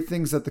great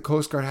things that the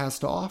Coast Guard has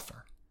to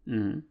offer?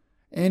 Mm-hmm.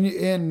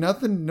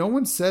 And no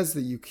one says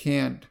that you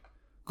can't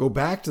go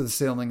back to the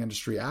sailing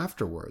industry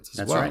afterwards as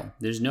That's well. right.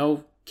 There's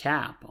no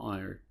cap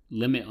or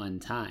limit on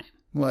time.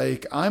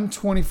 Like, I'm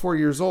 24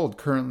 years old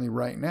currently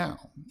right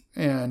now,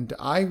 and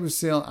I was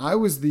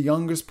the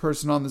youngest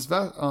person on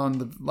on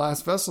the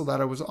last vessel that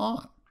I was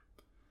on.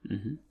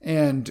 Mm-hmm.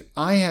 And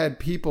I had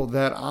people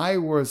that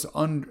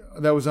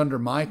was under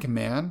my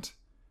command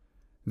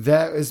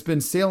that has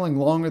been sailing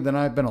longer than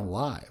I've been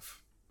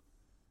alive.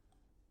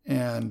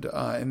 And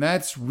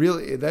that's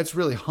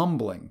really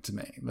humbling to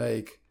me.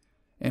 Like,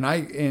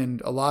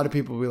 and a lot of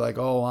people will be like,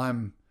 "Oh,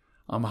 I'm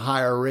a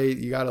higher rate.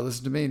 You got to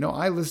listen to me." No,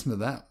 I listen to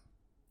them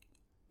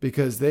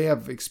because they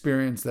have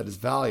experience that is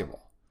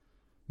valuable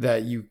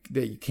that you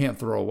can't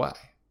throw away.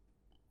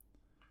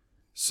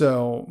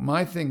 So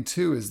my thing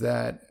too is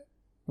that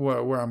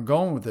where I'm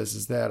going with this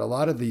is that a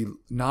lot of the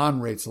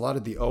non-rates, a lot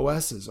of the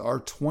OSs are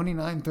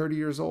 29, 30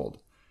 years old.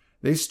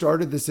 They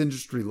started this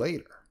industry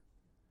later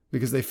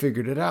because they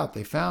figured it out.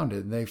 They found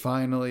it, and they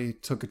finally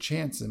took a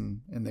chance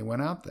and they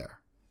went out there.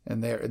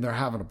 And they're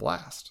having a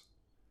blast.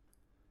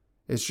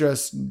 It's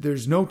just,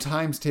 there's no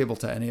times table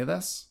to any of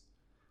this.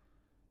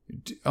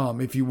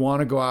 If you want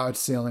to go out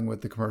sailing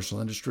with the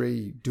commercial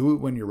industry, do it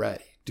when you're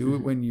ready. Do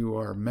it when you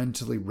are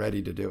mentally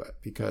ready to do it.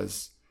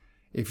 Because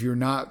if you're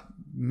not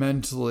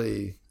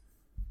mentally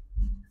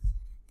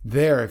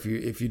there, if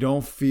you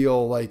don't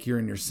feel like you're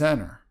in your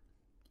center,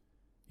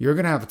 you're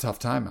going to have a tough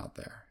time out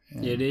there.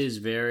 And it is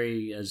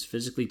very, as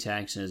physically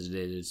taxing as it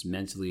is, it's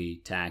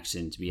mentally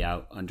taxing to be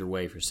out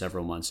underway for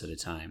several months at a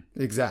time.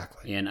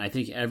 Exactly. And I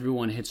think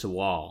everyone hits a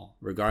wall,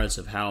 regardless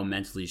of how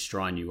mentally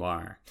strong you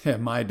are. Yeah,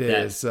 my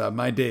day is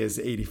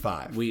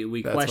 85.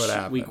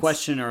 We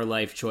question our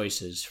life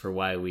choices for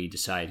why we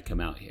decide to come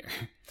out here.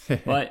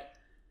 But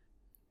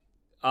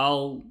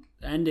I'll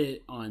end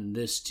it on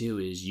this too: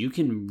 is you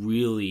can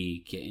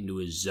really get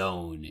into a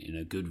zone and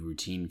a good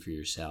routine for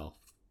yourself,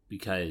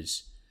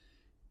 because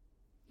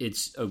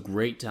it's a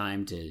great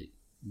time to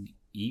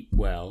eat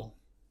well.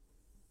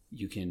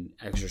 You can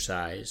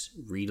exercise,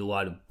 read a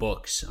lot of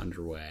books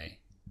underway,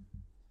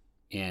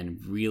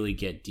 and really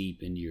get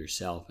deep into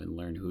yourself and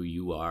learn who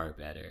you are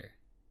better,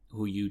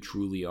 who you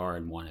truly are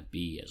and want to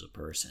be as a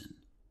person.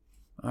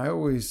 I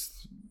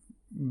always,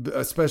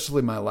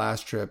 especially my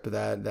last trip,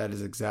 that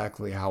is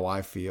exactly how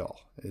I feel,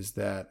 is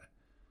that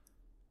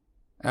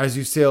as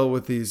you sail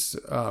with these,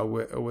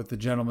 with the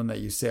gentlemen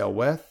that you sail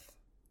with,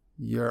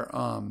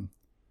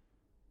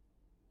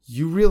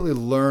 you really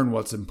learn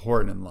what's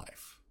important in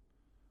life.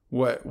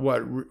 What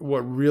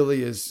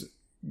really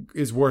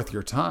is worth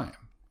your time.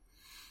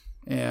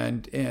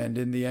 And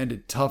in the end,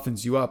 it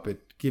toughens you up.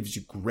 It gives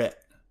you grit.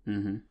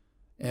 Mm-hmm.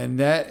 And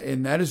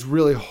that is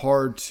really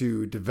hard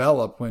to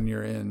develop when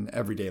you're in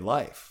everyday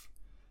life,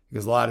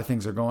 because a lot of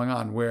things are going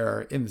on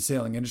where in the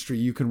sailing industry,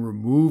 you can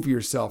remove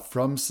yourself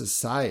from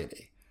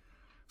society,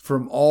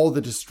 from all the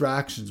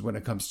distractions when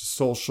it comes to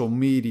social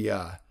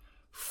media,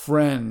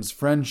 friends,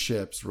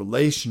 friendships,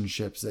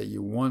 relationships that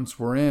you once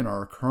were in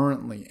or are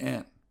currently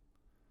in.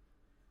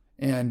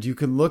 And you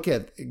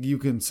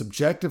can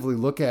subjectively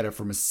look at it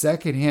from a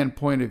secondhand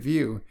point of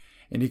view,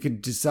 and you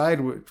can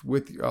decide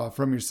with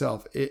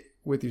yourself,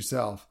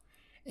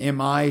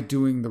 am I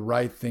doing the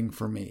right thing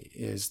for me?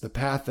 Is the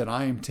path that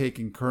I am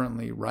taking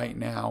currently right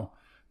now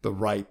the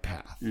right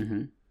path.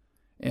 Mm-hmm.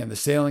 And the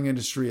sailing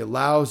industry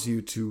allows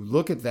you to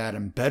look at that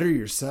and better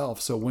yourself.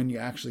 So when you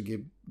actually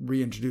get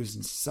reintroduced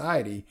in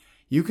society,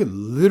 you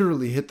can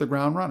literally hit the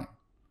ground running,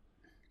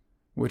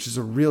 which is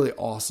a really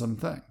awesome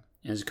thing.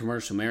 As a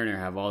commercial mariner,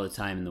 have all the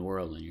time in the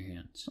world on your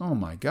hands. Oh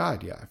my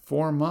God, yeah.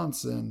 4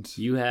 months and...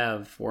 You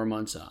have 4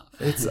 months off.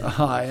 It's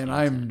and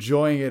I'm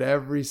enjoying it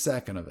every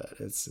second of it.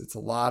 It's a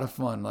lot of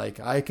fun. Like,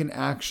 I can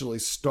actually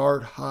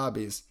start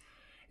hobbies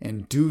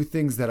and do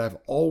things that I've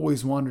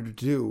always wanted to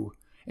do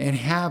and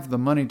have the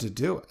money to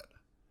do it,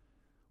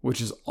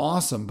 which is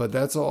awesome. But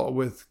that's all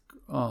with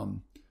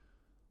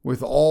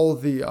all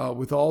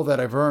that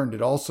I've earned,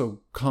 it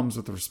also comes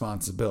with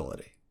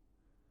responsibility.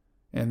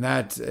 And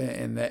that,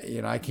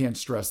 I can't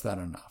stress that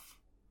enough.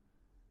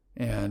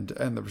 And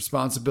the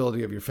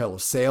responsibility of your fellow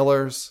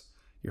sailors,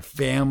 your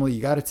family,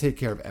 you got to take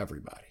care of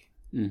everybody.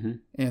 Mm-hmm.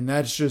 And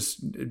that's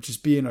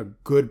just being a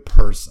good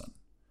person.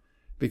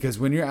 Because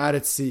when you're out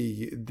at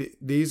sea,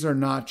 these are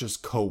not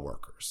just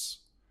coworkers.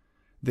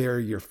 They're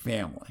your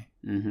family.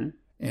 Mm-hmm.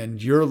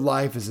 And your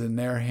life is in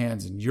their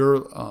hands. And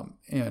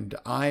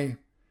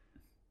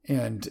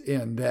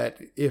and that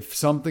if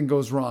something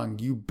goes wrong,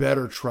 you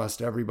better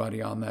trust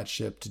everybody on that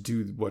ship to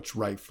do what's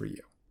right for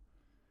you.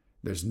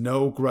 There's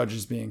no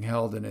grudges being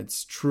held, and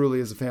it's truly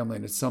as a family,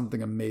 and it's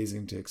something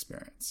amazing to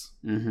experience.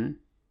 Mm-hmm.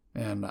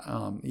 And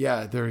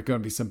there are going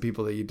to be some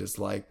people that you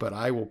dislike, but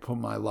I will put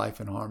my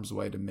life in harm's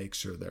way to make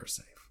sure they're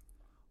safe.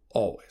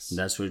 Always.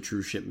 That's what a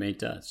true shipmate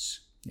does.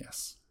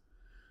 Yes.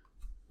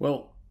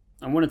 Well,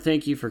 I want to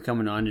thank you for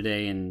coming on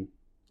today and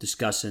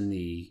discussing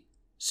the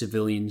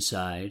civilian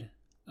side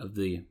of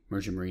the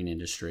merchant marine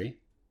industry.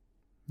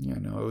 Yeah,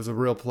 no, it was a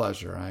real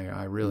pleasure.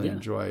 I really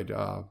enjoyed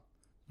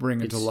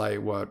bringing to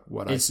light what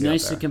I see. It's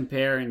nice to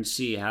compare and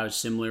see how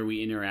similar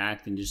we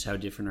interact and just how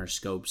different our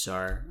scopes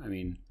are. I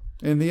mean,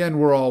 in the end,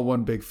 we're all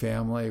one big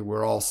family.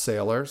 We're all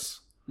sailors,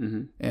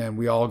 mm-hmm. and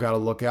we all got to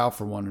look out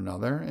for one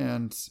another.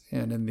 And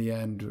in the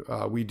end,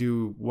 we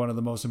do one of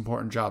the most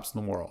important jobs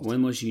in the world. One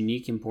of the most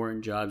unique,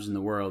 important jobs in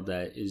the world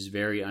that is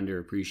very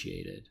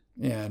underappreciated.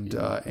 And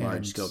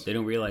large scope. They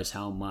don't realize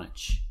how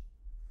much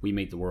we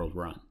make the world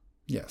run.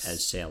 Yes.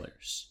 As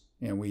sailors.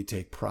 And we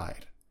take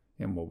pride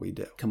in what we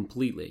do.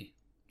 Completely.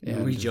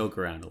 And we joke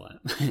around a lot.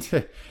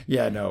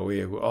 Yeah, no,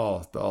 we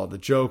all the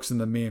jokes and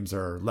the memes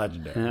are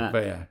legendary.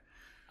 But yeah.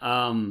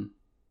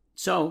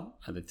 So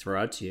I'd like to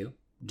throw out to you,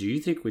 do you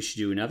think we should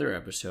do another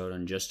episode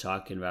on just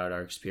talking about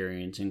our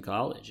experience in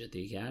college at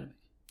the academy?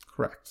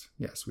 Correct.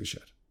 Yes, we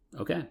should.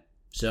 Okay.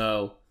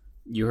 So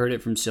you heard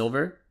it from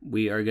Silver.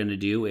 We are going to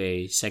do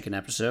a second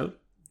episode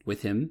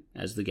with him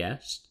as the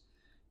guest.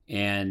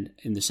 And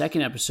in the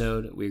second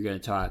episode, we're going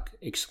to talk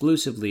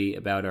exclusively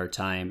about our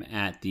time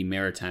at the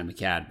Maritime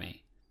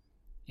Academy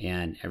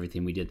and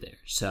everything we did there.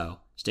 So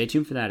stay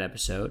tuned for that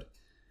episode.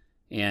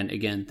 And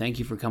again, thank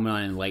you for coming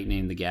on and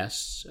enlightening the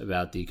guests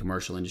about the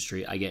commercial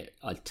industry. I get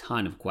a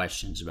ton of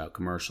questions about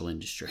commercial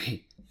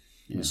industry.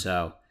 And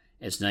so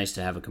it's nice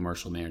to have a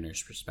commercial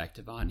mariner's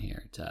perspective on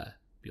here to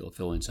be able to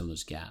fill in some of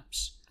those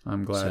gaps.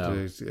 I'm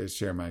glad to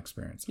share my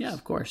experiences. Yeah,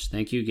 of course.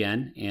 Thank you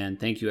again. And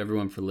thank you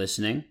everyone for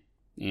listening.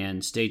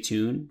 And stay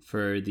tuned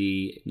for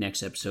the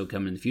next episode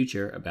coming in the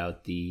future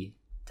about the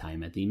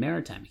time at the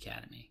Maritime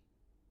Academy.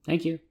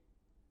 Thank you.